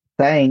 because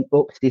saying,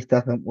 oops, this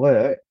doesn't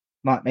work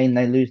might mean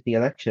they lose the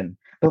election.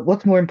 But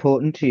what's more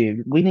important to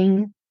you,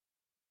 winning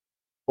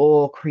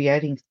or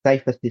creating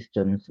safer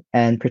systems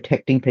and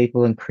protecting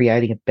people and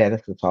creating a better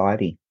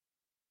society?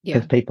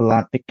 Because people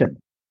aren't victims.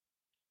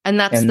 And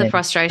that's the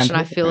frustration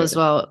I feel as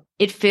well.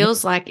 It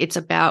feels like it's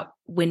about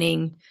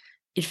winning.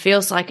 It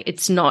feels like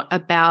it's not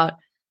about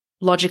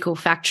logical,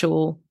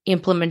 factual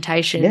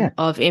implementation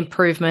of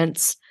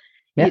improvements.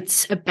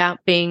 It's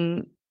about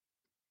being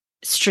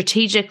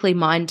strategically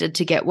minded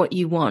to get what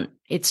you want.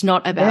 It's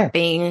not about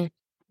being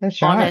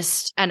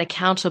honest and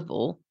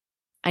accountable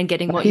and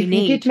getting what you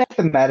need. If you did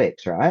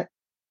mathematics, right?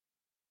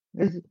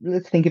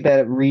 Let's think about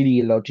it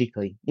really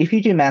logically. If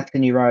you do maths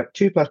and you write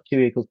 2 +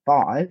 2 =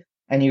 5,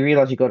 and you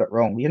realize you got it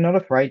wrong, you're not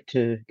afraid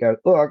to go,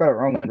 oh, I got it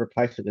wrong, and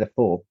replace it with a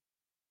 4.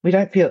 We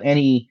don't feel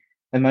any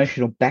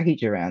emotional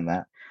baggage around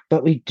that.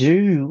 But we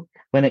do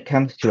when it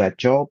comes to our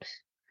jobs.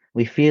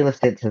 We feel a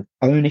sense of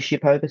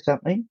ownership over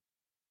something,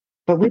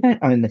 but we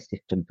don't own the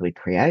systems we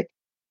create.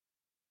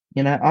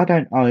 You know, I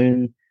don't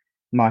own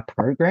my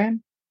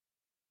program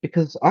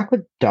because I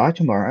could die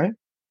tomorrow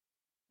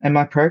and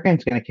my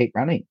program's going to keep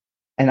running.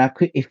 And I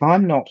could, if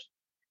I'm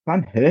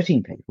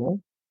hurting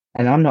people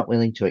and I'm not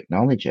willing to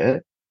acknowledge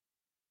it,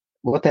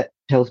 what that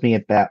tells me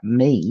about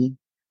me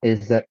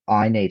is that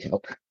I need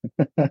help,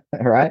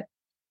 right?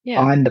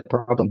 Yeah. I'm the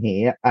problem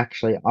here.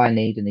 Actually, I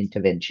need an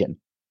intervention.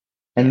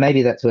 And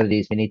maybe that's what it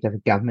is. We need to have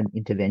a government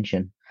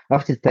intervention. I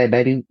often say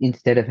maybe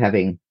instead of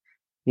having,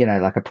 you know,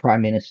 like a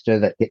prime minister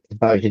that gets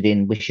voted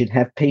in, we should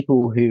have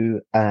people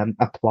who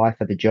apply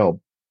for the job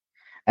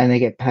and they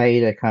get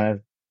paid a kind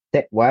of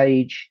set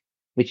wage,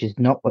 which is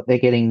not what they're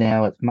getting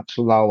now. It's much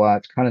lower.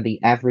 It's kind of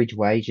the average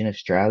wage in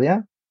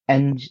Australia.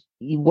 And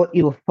what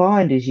you'll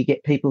find is you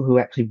get people who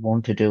actually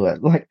want to do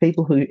it, like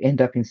people who end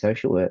up in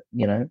social work.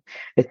 You know,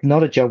 it's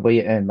not a job where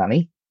you earn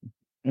money.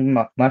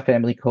 My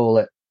family call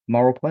it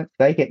moral points.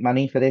 They get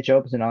money for their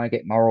jobs and I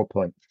get moral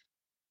points.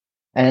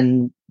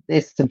 And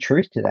there's some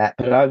truth to that,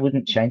 but I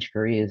wouldn't change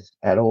careers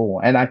at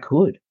all. And I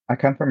could. I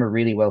come from a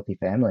really wealthy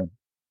family.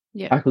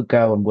 I could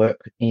go and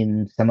work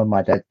in some of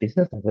my dad's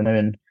business. I can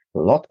earn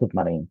lots of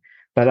money,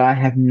 but I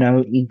have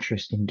no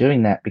interest in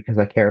doing that because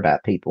I care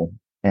about people.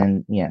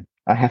 And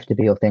I have to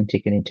be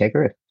authentic and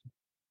integrous.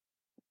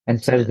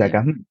 And so does our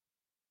government.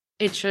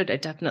 It should.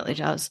 It definitely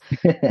does.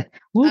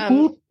 Whoop,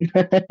 whoop.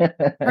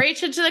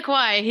 Preach it to the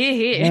choir.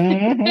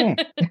 Hear.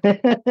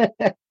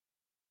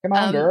 Come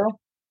on, girl.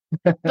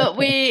 But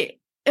we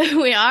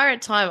are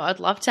at time. I'd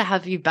love to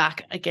have you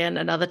back again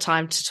another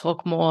time to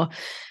talk more,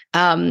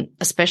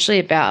 especially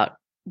about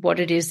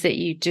what it is that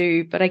you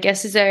do. But I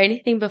guess, is there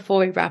anything before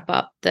we wrap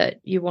up that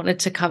you wanted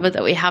to cover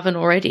that we haven't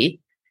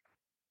already?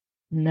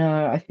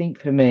 No, I think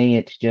for me,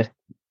 it's just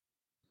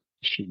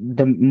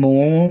the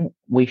more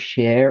we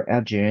share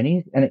our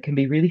journeys, and it can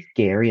be really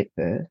scary at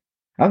first.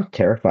 I was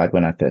terrified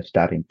when I first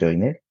started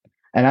doing this,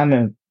 and I'm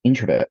an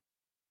introvert,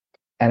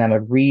 and I'm a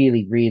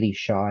really, really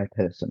shy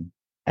person,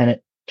 and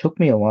it took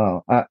me a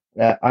while.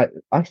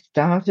 I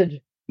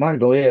started. My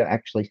lawyer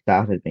actually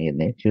started me in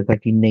this. She was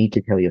like, "You need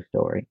to tell your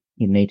story.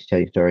 You need to tell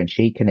your story," and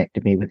she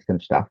connected me with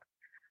some stuff,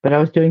 but I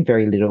was doing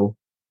very little.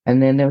 And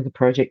then there was a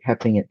project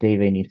happening at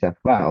DV New South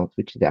Wales,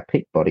 which is our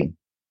peak body.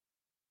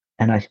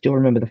 And I still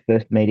remember the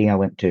first meeting I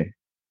went to.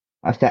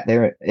 I sat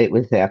there, it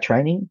was our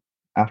training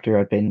after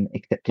I'd been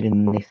accepted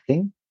in this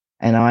thing,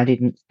 and I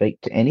didn't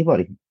speak to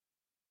anybody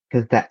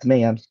because that's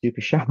me, I'm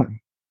super shy.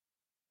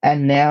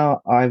 And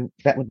now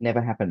that would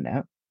never happen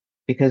now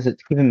because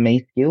it's given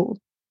me skills,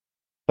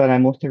 but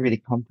I'm also really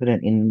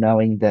confident in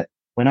knowing that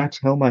when I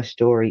tell my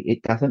story,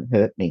 it doesn't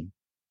hurt me.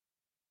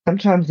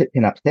 Sometimes it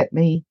can upset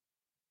me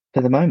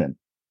for the moment,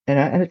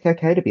 and it's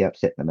okay to be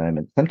upset in the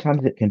moment.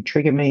 Sometimes it can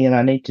trigger me and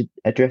I need to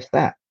address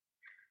that.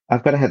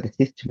 I've got to have the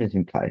systems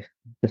in place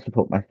to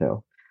support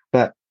myself.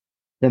 But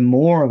the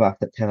more of us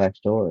that tell our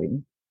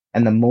story,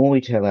 and the more we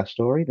tell our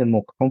story, the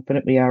more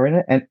confident we are in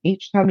it. And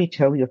each time you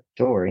tell your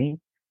story,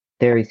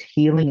 there is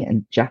healing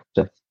and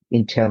justice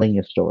in telling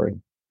your story.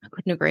 I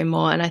couldn't agree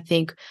more. And I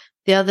think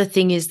the other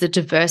thing is the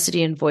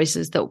diversity in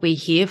voices that we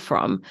hear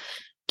from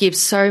give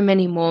so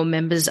many more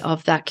members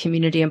of that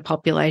community and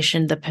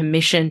population the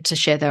permission to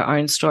share their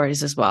own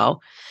stories as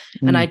well.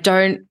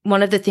 And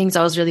one of the things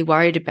I was really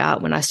worried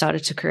about when I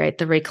started to create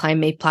the Reclaim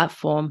Me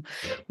platform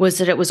was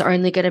that it was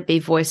only going to be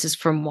voices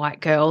from white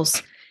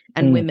girls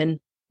and women.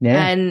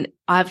 Yeah. And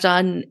I've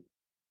done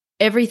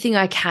everything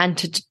I can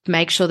to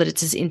make sure that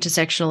it's as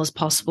intersectional as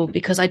possible,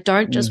 because I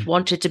don't just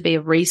want it to be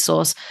a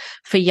resource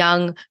for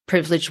young,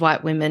 privileged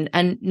white women,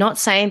 and not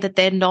saying that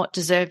they're not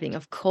deserving.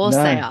 Of course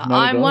they are.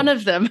 I'm one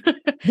of them.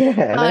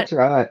 Yeah, that's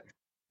right.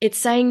 It's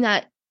saying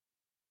that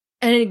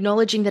and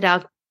acknowledging that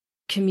our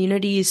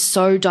community is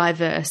so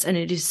diverse, and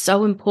it is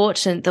so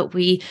important that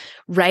we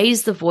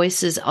raise the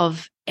voices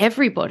of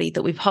everybody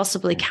that we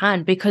possibly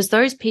can, because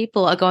those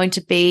people are going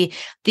to be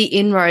the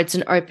inroads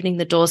and opening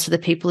the doors for the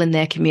people in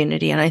their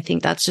community. And I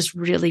think that's just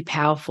really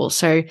powerful.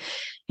 So,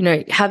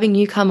 having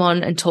you come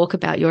on and talk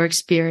about your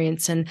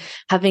experience, and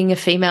having a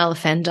female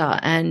offender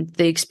and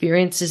the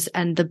experiences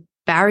and the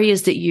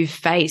barriers that you've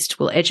faced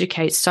will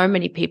educate so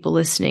many people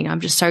listening.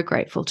 I'm just so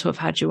grateful to have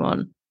had you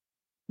on.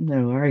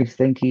 No worries.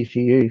 Thank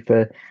you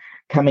for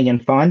coming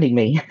and finding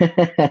me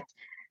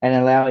and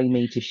allowing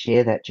me to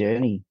share that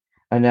journey.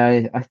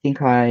 I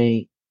think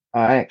I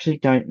actually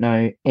don't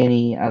know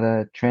any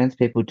other trans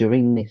people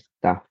doing this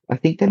stuff. I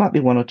think there might be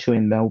one or two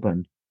in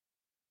Melbourne,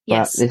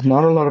 Yes. but there's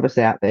not a lot of us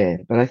out there.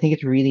 But I think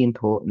it's really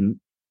important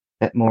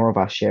that more of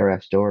us share our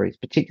stories,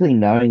 particularly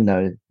knowing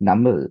those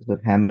numbers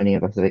of how many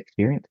of us have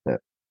experienced it.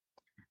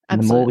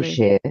 And the more we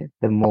share,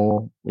 the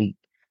more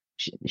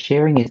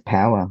sharing is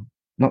power,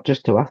 not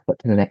just to us, but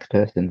to the next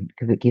person,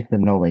 because it gives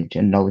them knowledge,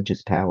 and knowledge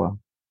is power.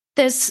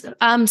 There's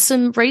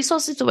some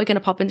resources that we're going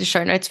to pop into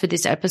show notes for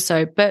this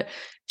episode. But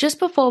just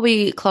before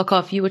we clock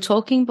off, you were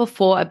talking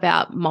before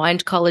about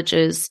mind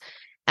colleges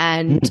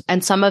and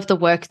some of the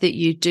work that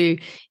you do.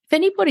 If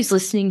anybody's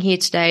listening here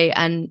today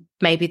and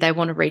maybe they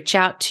want to reach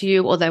out to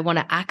you or they want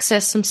to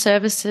access some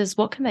services,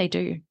 what can they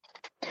do?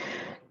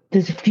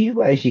 There's a few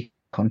ways you can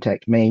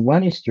contact me.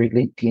 One is through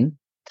LinkedIn.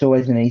 It's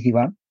always an easy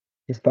one.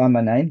 Just find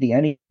my name. The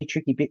only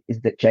tricky bit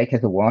is that Jayke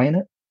has a Y in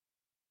it.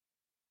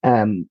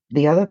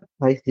 The other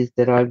place is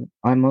that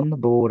I'm on the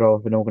board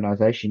of an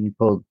organisation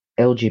called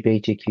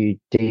LGBTQ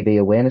DV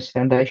Awareness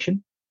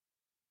Foundation,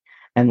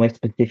 and we're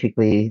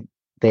specifically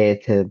there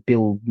to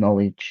build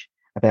knowledge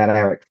about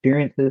our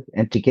experiences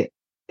and to get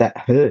that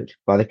heard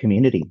by the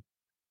community,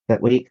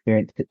 that we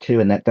experienced it too,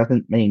 and that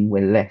doesn't mean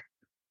we're less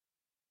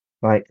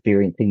by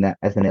experiencing that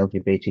as an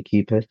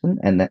LGBTQ person,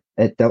 and that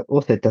it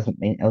also doesn't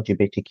mean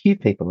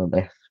LGBTQ people are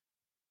less.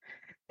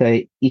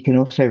 So you can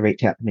also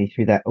reach out to me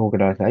through that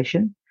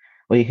organisation,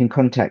 or you can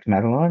contact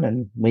Madeline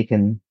and we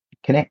can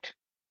connect.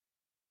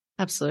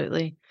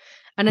 Absolutely.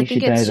 And you I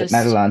think should know it's that just...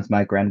 Madeline's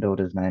my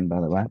granddaughter's name, by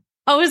the way.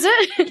 Oh, is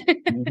it?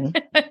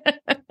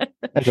 Mm-hmm.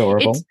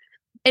 Adorable.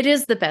 It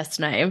is the best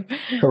name.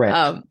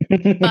 Correct.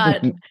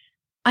 But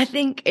I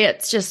think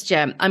it's just,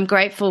 I'm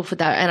grateful for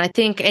that. And I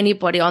think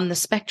anybody on the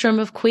spectrum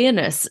of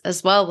queerness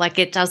as well, like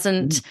it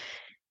doesn't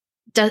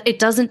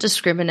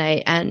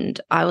discriminate.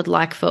 And I would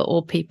like for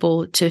all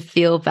people to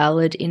feel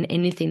valid in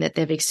anything that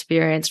they've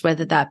experienced,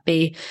 whether that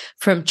be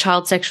from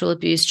child sexual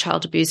abuse,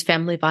 child abuse,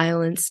 family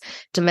violence,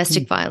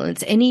 domestic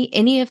violence,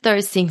 any of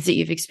those things that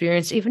you've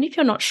experienced, even if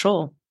you're not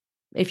sure.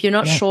 If you're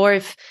not sure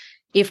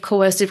if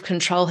coercive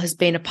control has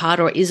been a part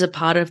or is a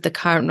part of the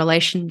current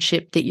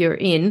relationship that you're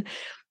in,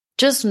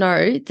 just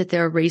know that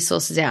there are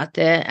resources out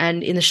there.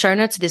 And in the show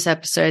notes of this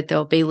episode,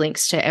 there'll be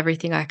links to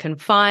everything I can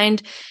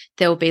find.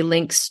 There will be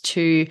links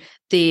to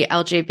the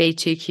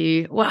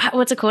LGBTQ,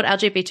 what's it called?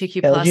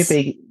 LGBTQ plus?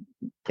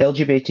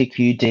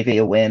 LGBTQ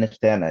DV Awareness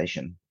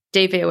Foundation.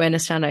 DV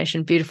Awareness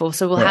Foundation. Beautiful.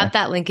 So we'll have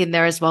that link in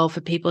there as well for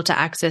people to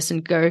access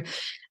and go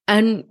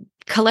and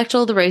collect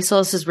all the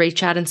resources,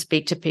 reach out and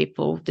speak to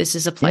people. This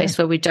is a place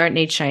where we don't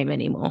need shame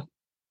anymore.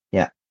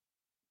 Yeah.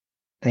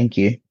 Thank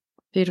you.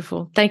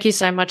 Beautiful. Thank you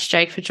so much,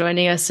 Jayke, for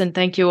joining us. And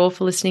thank you all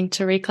for listening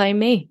to Reclaim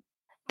Me.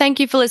 Thank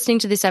you for listening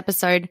to this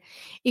episode.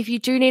 If you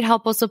do need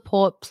help or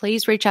support,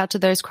 please reach out to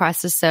those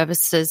crisis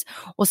services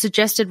or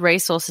suggested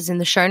resources in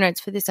the show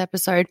notes for this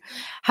episode.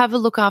 Have a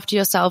look after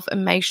yourself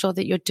and make sure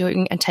that you're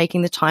doing and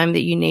taking the time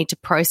that you need to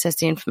process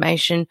the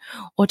information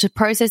or to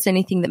process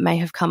anything that may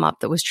have come up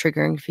that was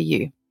triggering for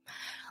you.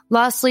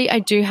 Lastly, I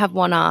do have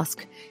one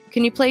ask.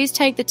 Can you please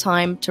take the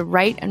time to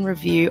rate and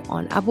review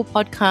on Apple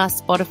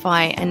Podcasts,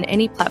 Spotify, and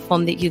any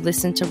platform that you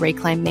listen to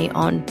Reclaim Me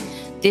on?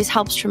 This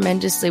helps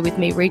tremendously with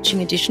me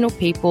reaching additional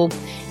people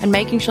and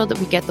making sure that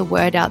we get the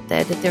word out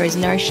there that there is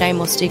no shame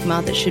or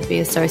stigma that should be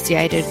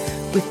associated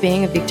with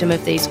being a victim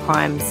of these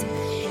crimes.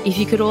 If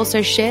you could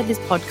also share this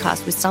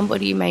podcast with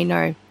somebody you may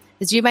know,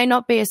 as you may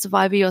not be a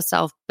survivor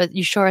yourself, but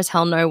you sure as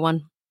hell know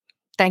one.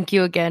 Thank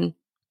you again.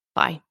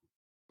 Bye.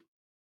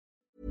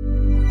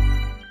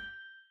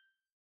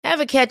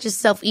 Ever catch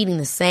yourself eating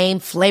the same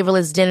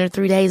flavorless dinner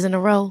 3 days in a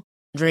row?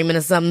 Dreaming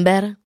of something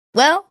better?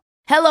 Well,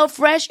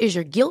 HelloFresh is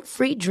your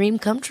guilt-free dream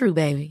come true,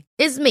 baby.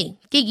 It's me,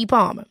 Keke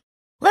Palmer.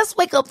 Let's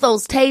wake up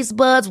those taste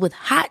buds with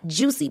hot,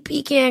 juicy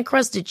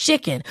pecan-crusted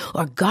chicken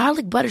or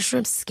garlic butter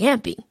shrimp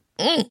scampi.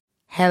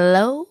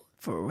 Hello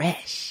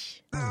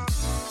Fresh.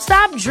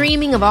 Stop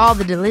dreaming of all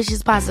the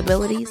delicious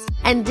possibilities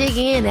and dig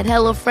in at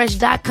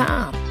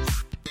HelloFresh.com.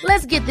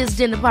 Let's get this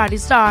dinner party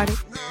started.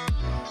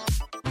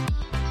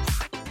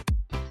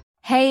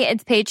 Hey,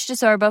 it's Paige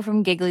DeSorbo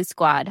from Giggly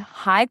Squad.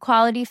 High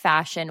quality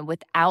fashion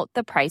without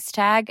the price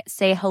tag.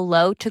 Say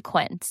hello to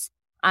Quince.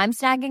 I'm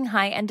snagging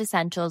high-end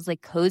essentials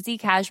like cozy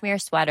cashmere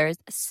sweaters,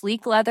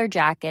 sleek leather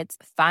jackets,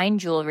 fine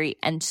jewelry,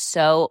 and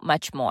so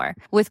much more.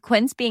 With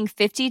Quince being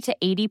 50 to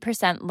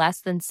 80%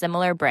 less than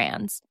similar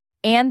brands.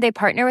 And they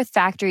partner with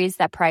factories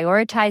that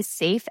prioritize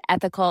safe,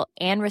 ethical,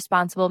 and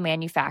responsible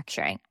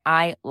manufacturing.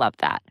 I love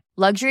that.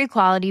 Luxury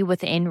quality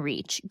within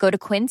reach. Go to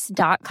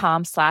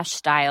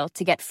quince.com/style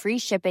to get free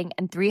shipping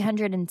and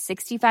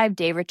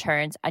 365-day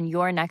returns on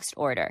your next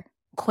order.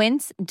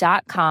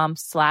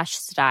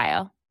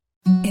 Quince.com/style.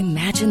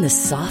 Imagine the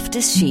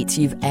softest sheets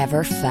you've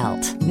ever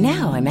felt.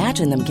 Now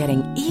imagine them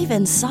getting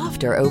even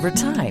softer over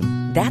time.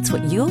 That's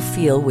what you'll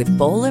feel with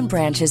Boll &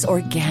 Branch's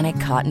organic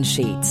cotton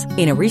sheets.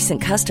 In a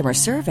recent customer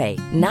survey,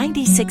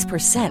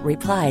 96%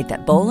 replied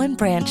that Boll &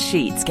 Branch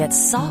sheets get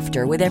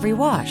softer with every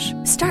wash.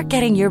 Start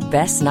getting your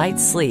best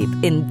night's sleep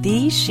in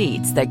these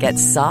sheets that get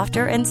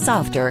softer and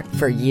softer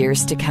for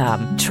years to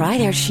come. Try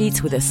their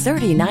sheets with a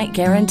 30-night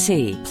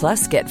guarantee.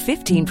 Plus, get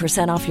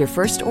 15% off your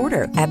first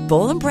order at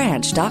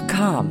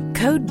bollandbranch.com.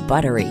 Code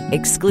BUTTERY.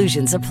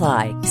 Exclusions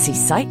apply. See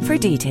site for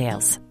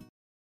details.